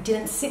anybody who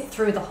didn't sit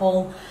through the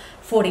whole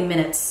 40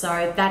 minutes.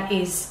 So that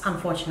is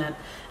unfortunate.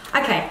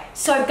 Okay,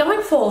 so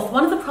going forth,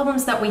 one of the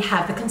problems that we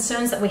have, the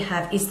concerns that we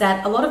have, is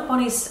that a lot of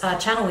Bonny's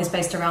channel is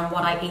based around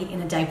what I eat in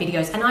a day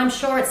videos. And I'm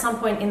sure at some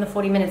point in the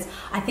 40 minutes,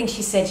 I think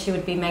she said she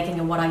would be making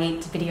a what I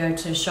eat video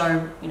to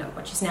show, you know,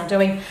 what she's now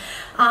doing.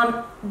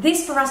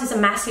 This for us is a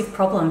massive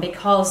problem,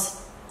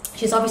 because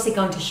she's obviously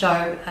going to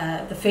show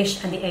the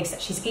fish and the eggs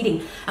that she's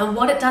eating. And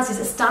what it does is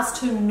it starts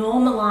to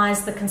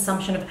normalize the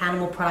consumption of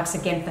animal products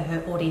again for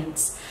her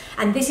audience.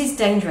 And this is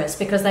dangerous,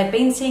 because they've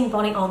been seeing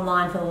Bonny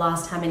online for the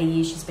last how many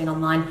years she's been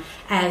online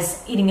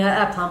as eating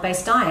a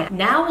plant-based diet.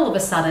 Now all of a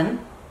sudden,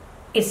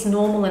 it's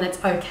normal and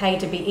it's okay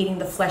to be eating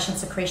the flesh and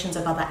secretions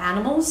of other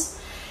animals.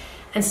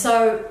 And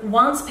so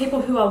once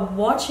people who are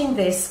watching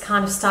this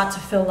kind of start to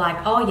feel like,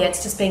 oh yeah,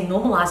 it's just being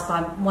normalized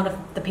by one of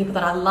the people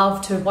that I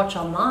love to watch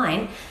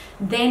online,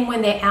 then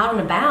when they're out and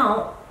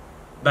about,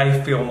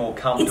 they feel more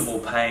comfortable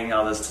paying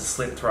others to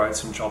slit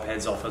throats and chop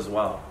heads off as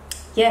well.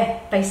 Yeah,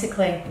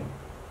 basically.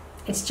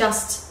 It's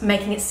just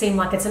making it seem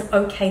like it's an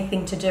okay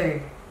thing to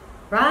do,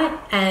 right?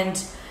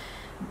 And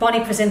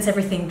Bonny presents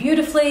everything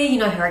beautifully. You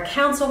know, her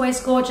account's always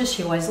gorgeous.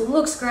 She always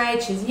looks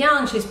great. She's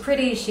young. She's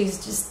pretty.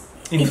 She's just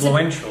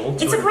influential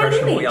to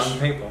impressionable young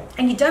people.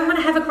 And you don't want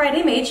to have a great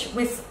image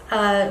with,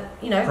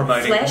 you know,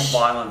 promoting flesh,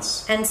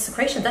 violence and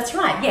secretion. That's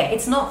right. Yeah,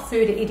 it's not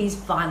food. It is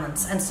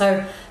violence. And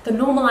so the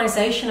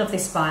normalization of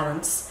this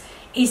violence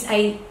is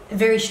a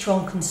very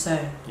strong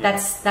concern.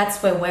 Yeah.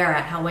 That's where we're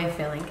at, how we're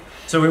feeling.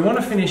 So we want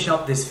to finish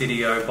up this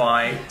video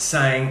by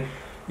saying,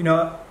 you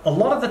know, a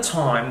lot of the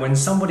time when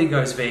somebody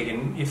goes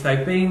vegan, if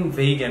they've been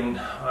vegan,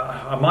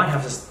 I might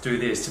have to do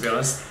this, to be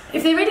honest.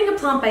 If they're eating a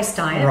plant-based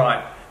diet.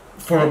 Right.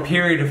 For a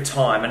period of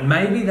time, and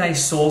maybe they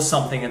saw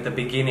something at the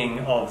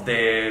beginning of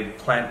their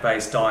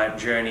plant-based diet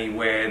journey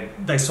where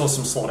they saw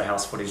some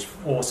slaughterhouse footage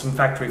or some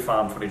factory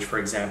farm footage, for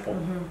example.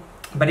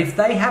 But if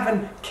they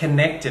haven't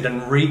connected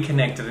and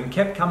reconnected and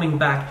kept coming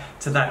back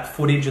to that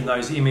footage and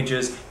those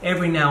images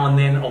every now and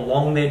then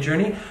along their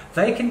journey,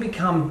 they can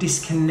become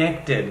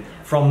disconnected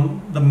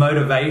from the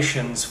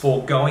motivations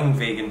for going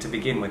vegan to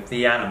begin with,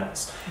 the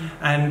animals.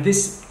 And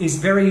this is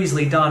very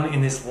easily done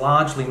in this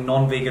largely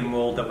non-vegan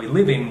world that we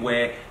live in,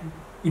 where,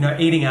 you know,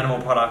 eating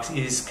animal products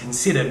is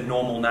considered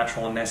normal,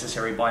 natural and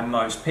necessary by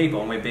most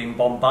people, and we're being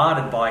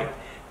bombarded by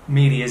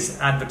media's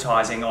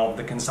advertising of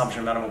the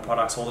consumption of animal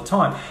products all the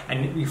time,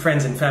 and your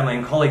friends and family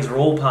and colleagues are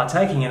all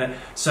partaking in it.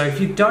 So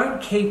if you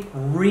don't keep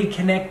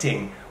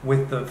reconnecting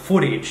with the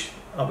footage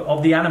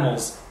of the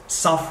animals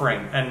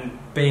suffering and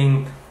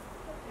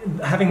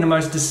having the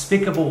most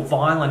despicable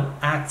violent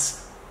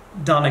acts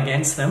done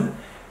against them,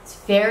 it's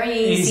very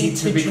easy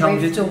to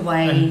drift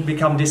away and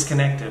become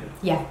disconnected.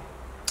 Yeah.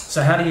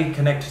 So how do you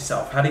connect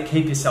yourself? How do you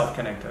keep yourself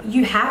connected?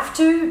 You have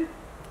to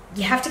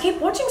keep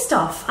watching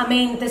stuff. I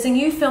mean, there's a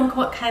new film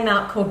that came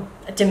out called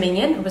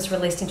Dominion. It was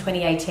released in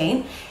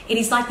 2018. It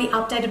is like the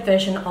updated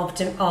version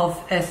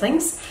of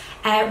Earthlings.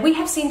 We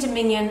have seen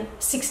Dominion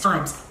 6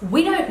 times.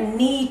 We don't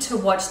need to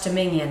watch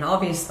Dominion,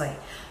 obviously,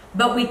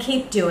 but we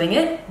keep doing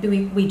it.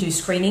 We do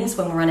screenings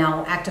when we're on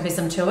our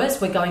activism tours.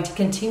 We're going to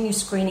continue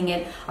screening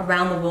it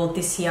around the world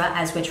this year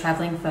as we're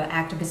traveling for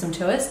activism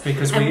tours.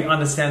 Because we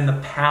understand the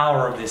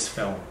power of this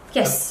film.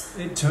 Yes.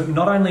 To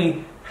not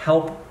only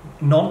help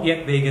not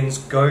yet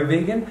vegans go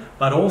vegan,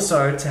 but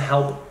also to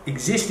help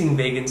existing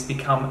vegans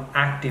become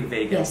active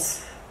vegans.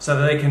 Yes. So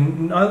that they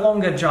can no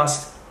longer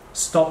just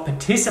stop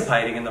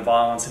participating in the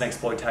violence and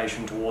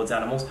exploitation towards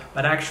animals,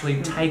 but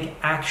actually take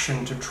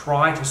action to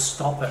try to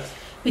stop it.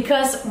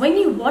 Because when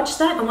you watch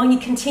that and when you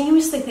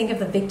continuously think of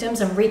the victims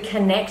and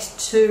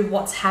reconnect to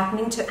what's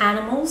happening to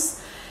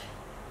animals,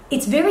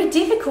 it's very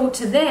difficult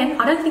to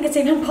then, I don't think it's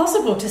even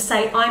possible to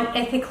say I'm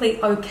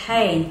ethically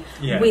okay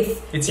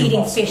with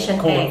eating fish and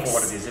Call eggs. it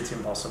for what it is, it's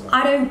impossible.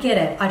 I don't get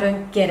it. I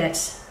don't get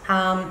it.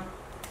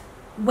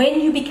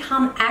 When you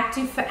become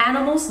active for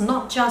animals,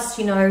 not just,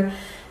 you know,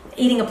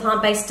 eating a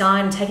plant-based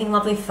diet and taking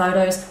lovely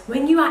photos,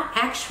 when you are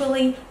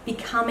actually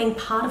becoming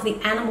part of the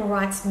animal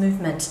rights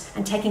movement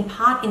and taking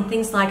part in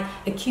things like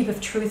a Cube of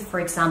Truth,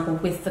 for example,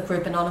 with the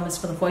group Anonymous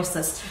for the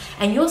Voiceless,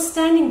 and you're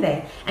standing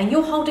there and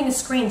you're holding a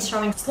screen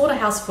showing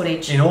slaughterhouse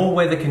footage. In all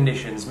weather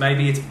conditions,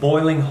 maybe it's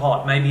boiling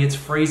hot, maybe it's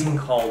freezing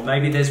cold,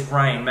 maybe there's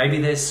rain, maybe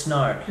there's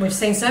snow. We've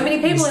seen so many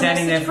people You're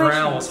standing in there those for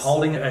situations. hours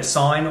holding a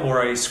sign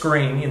or a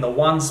screen in the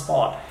one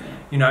spot.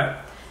 You know,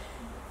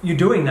 you're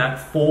doing that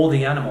for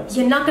the animals.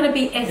 You're not going to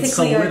be ethically it's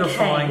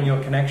solidifying okay.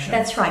 your connection.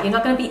 That's right. You're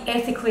not going to be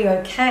ethically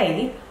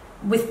okay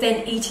with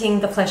then eating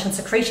the flesh and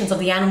secretions of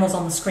the animals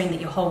on the screen that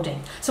you're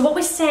holding. So what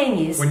we're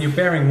saying is, when you're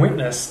bearing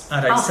witness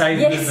at a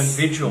Save Movement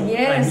vigil,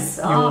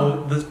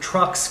 and the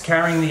trucks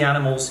carrying the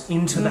animals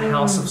into the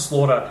house of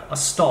slaughter are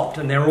stopped,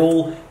 and they're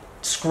all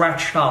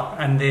scratched up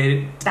and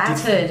they're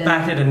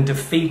battered and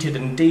defeated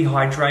and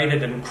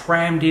dehydrated and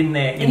crammed in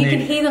there and you can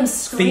hear them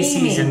screaming.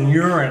 Feces and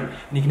urine,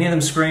 and you can hear them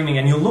screaming,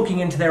 and you're looking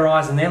into their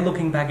eyes and they're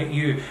looking back at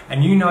you,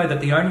 and you know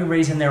that the only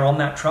reason they're on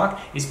that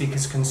truck is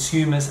because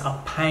consumers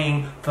are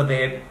paying for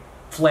their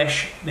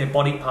flesh, their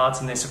body parts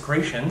and their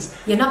secretions.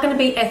 You're not going to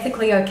be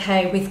ethically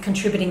okay with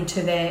contributing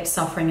to their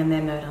suffering and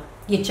their murder.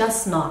 You're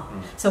just not.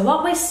 So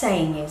what we're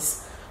saying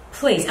is,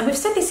 please, and we've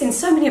said this in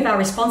so many of our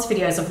response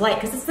videos of late,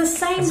 because it's the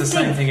same thing. It's the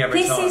same thing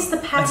every time. This is the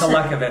pattern. It's a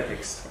lack of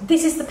ethics.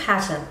 This is the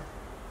pattern.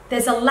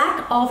 There's a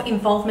lack of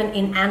involvement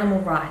in animal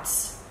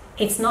rights.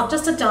 It's not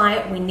just a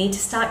diet. We need to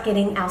start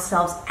getting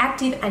ourselves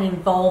active and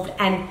involved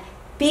and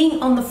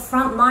being on the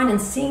front line and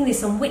seeing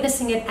this and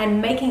witnessing it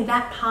and making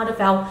that part of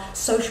our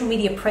social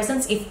media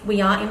presence if we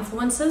are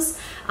influencers.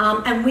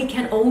 And we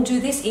can all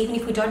do this even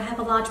if we don't have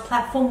a large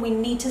platform. We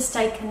need to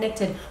stay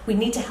connected. We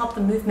need to help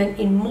the movement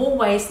in more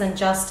ways than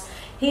just,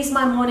 here's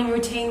my morning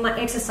routine, my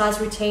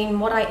exercise routine,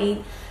 what I eat.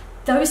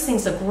 Those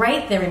things are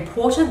great, they're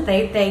important,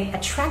 they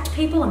attract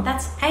people, and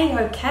that's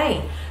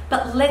A-okay.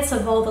 But let's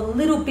evolve a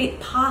little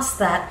bit past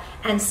that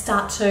and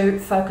start to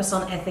focus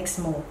on ethics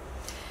more.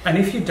 And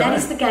if you don't, that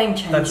is the game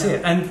changer. That's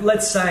it. And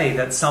let's say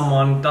that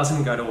someone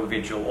doesn't go to a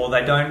vigil, or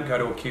they don't go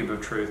to a Cube of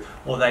Truth,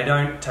 or they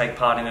don't take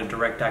part in a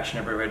direct action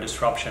everywhere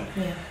disruption.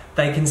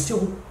 They can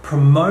still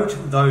promote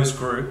those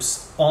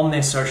groups on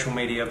their social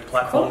media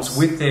platforms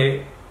with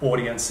their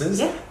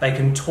audiences. They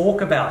can talk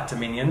about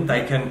Dominion,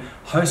 they can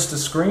host a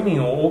screening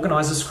or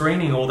organise a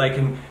screening, or they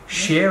can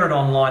share it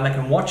online, they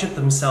can watch it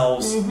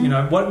themselves, you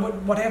know,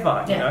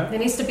 whatever, you know. There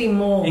needs to be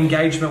more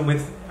engagement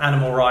with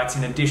animal rights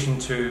in addition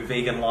to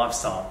vegan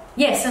lifestyle.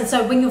 Yes, and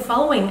so when you're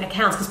following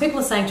accounts, because people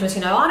are saying to us,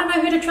 you know, I don't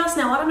know who to trust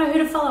now, I don't know who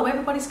to follow,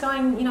 everybody's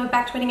going, you know,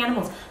 back to eating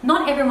animals.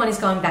 Not everyone is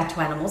going back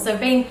to animals. There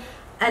have been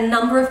a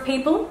number of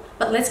people,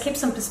 but let's keep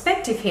some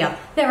perspective here.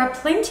 There are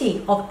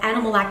plenty of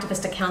animal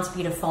activist accounts for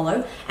you to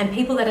follow, and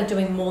people that are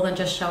doing more than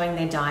just showing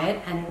their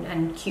diet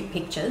and cute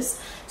pictures.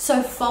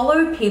 So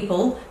follow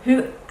people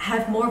who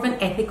have more of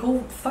an ethical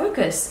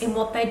focus in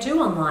what they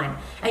do online,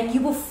 and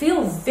you will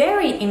feel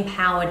very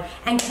empowered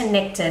and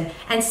connected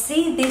and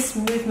see this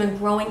movement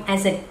growing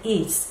as it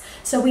is.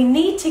 So we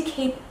need to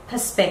keep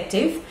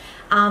perspective.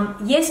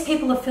 Yes,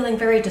 people are feeling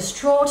very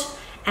distraught,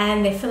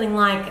 and they're feeling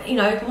like, you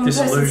know, one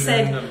person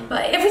said,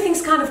 but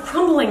everything's kind of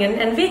crumbling,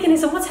 and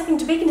veganism, what's happening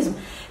to veganism?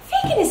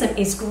 Veganism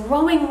is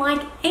growing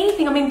like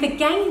anything. I mean,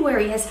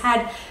 Veganuary has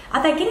had,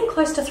 are they getting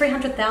close to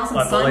 300,000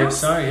 sign-ups? I believe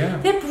so, yeah.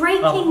 They're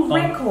breaking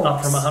records.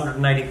 Up from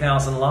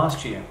 180,000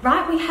 last year.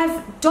 Right, we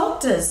have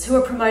doctors who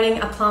are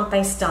promoting a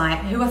plant-based diet,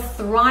 who are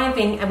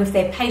thriving with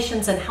their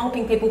patients and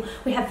helping people.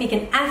 We have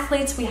vegan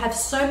athletes. We have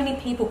so many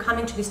people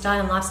coming to this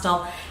diet and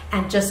lifestyle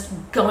and just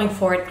going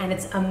for it, and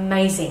it's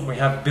amazing. We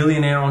have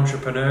billionaire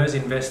entrepreneurs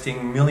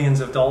investing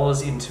millions of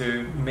dollars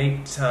into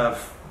meat,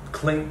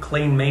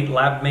 clean meat,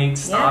 lab meat,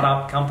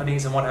 startup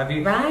companies and what have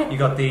you. Right. You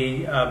got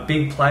the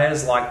big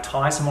players like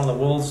Tyson, one of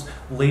the world's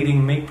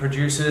leading meat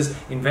producers,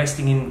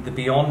 investing in the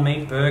Beyond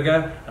Meat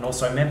burger and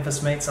also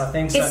Memphis Meats, I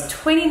think. It's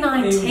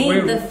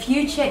 2019. The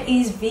future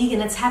is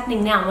vegan. It's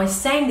happening now. We're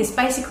saying this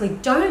basically,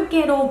 don't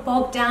get all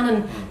bogged down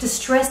and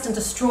distressed and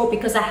distraught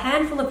because a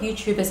handful of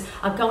YouTubers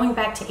are going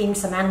back to eating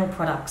some animal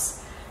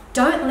products.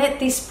 Don't let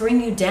this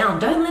bring you down.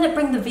 Don't let it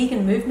bring the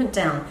vegan movement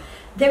down.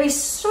 There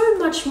is so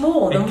much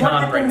more than what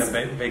happens. It can't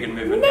bring the vegan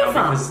movement down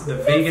because the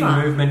vegan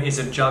movement is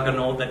a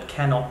juggernaut that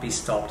cannot be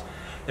stopped.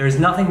 There is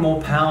nothing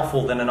more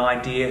powerful than an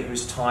idea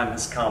whose time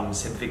has come,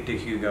 said Victor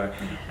Hugo,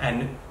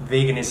 and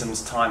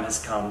veganism's time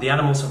has come. The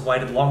animals have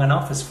waited long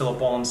enough, as Philip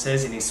Boland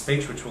says in his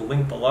speech, which we'll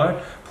link below.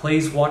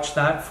 Please watch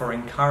that for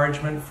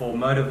encouragement, for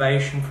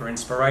motivation, for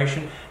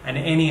inspiration, and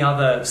any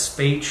other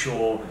speech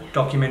or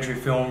documentary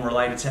film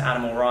related to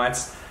animal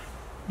rights.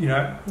 You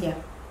know,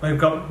 We've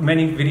got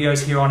many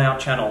videos here on our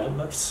channel.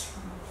 That's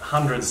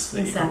hundreds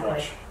that you can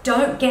watch.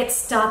 Don't get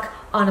stuck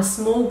on a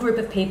small group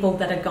of people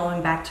that are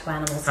going back to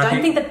animals.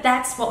 Don't think that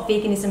that's what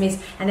veganism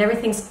is and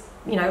everything's,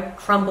 you know,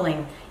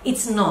 crumbling.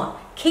 It's not.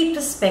 Keep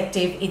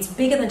perspective. It's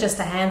bigger than just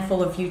a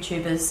handful of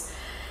YouTubers.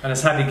 And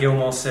as Happy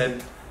Gilmore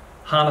said,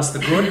 harness the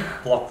good,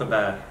 block the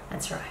bad.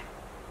 That's right.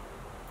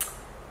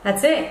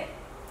 That's it.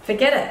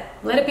 Forget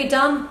it. Let it be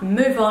done.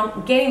 Move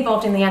on. Get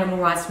involved in the animal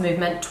rights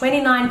movement.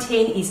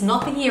 2019 is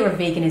not the year of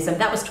veganism.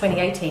 That was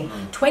 2018.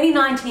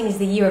 2019 is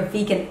the year of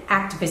vegan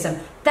activism.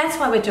 That's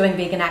why we're doing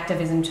vegan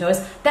activism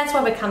tours. That's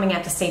why we're coming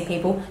out to see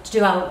people, to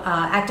do our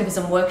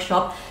activism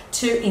workshop,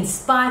 to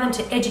inspire them,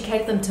 to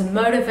educate them, to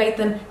motivate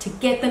them, to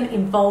get them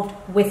involved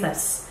with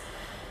us.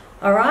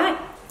 All right?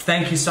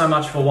 Thank you so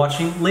much for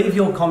watching. Leave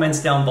your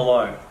comments down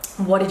below.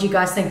 What did you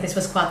guys think? This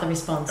was quite the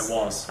response. It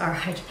was. All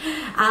right.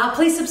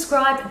 Please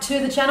subscribe to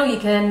the channel. You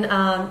can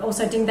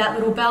also ding that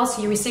little bell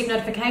so you receive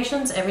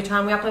notifications every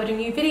time we upload a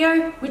new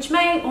video, which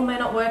may or may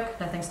not work.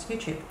 No thanks to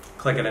YouTube.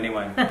 Click it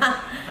anyway.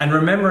 And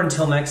remember,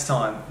 until next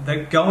time,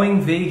 that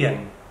going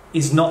vegan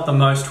is not the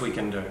most we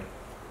can do.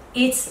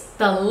 It's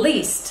the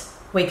least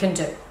we can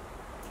do.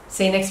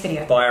 See you next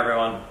video. Bye,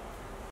 everyone.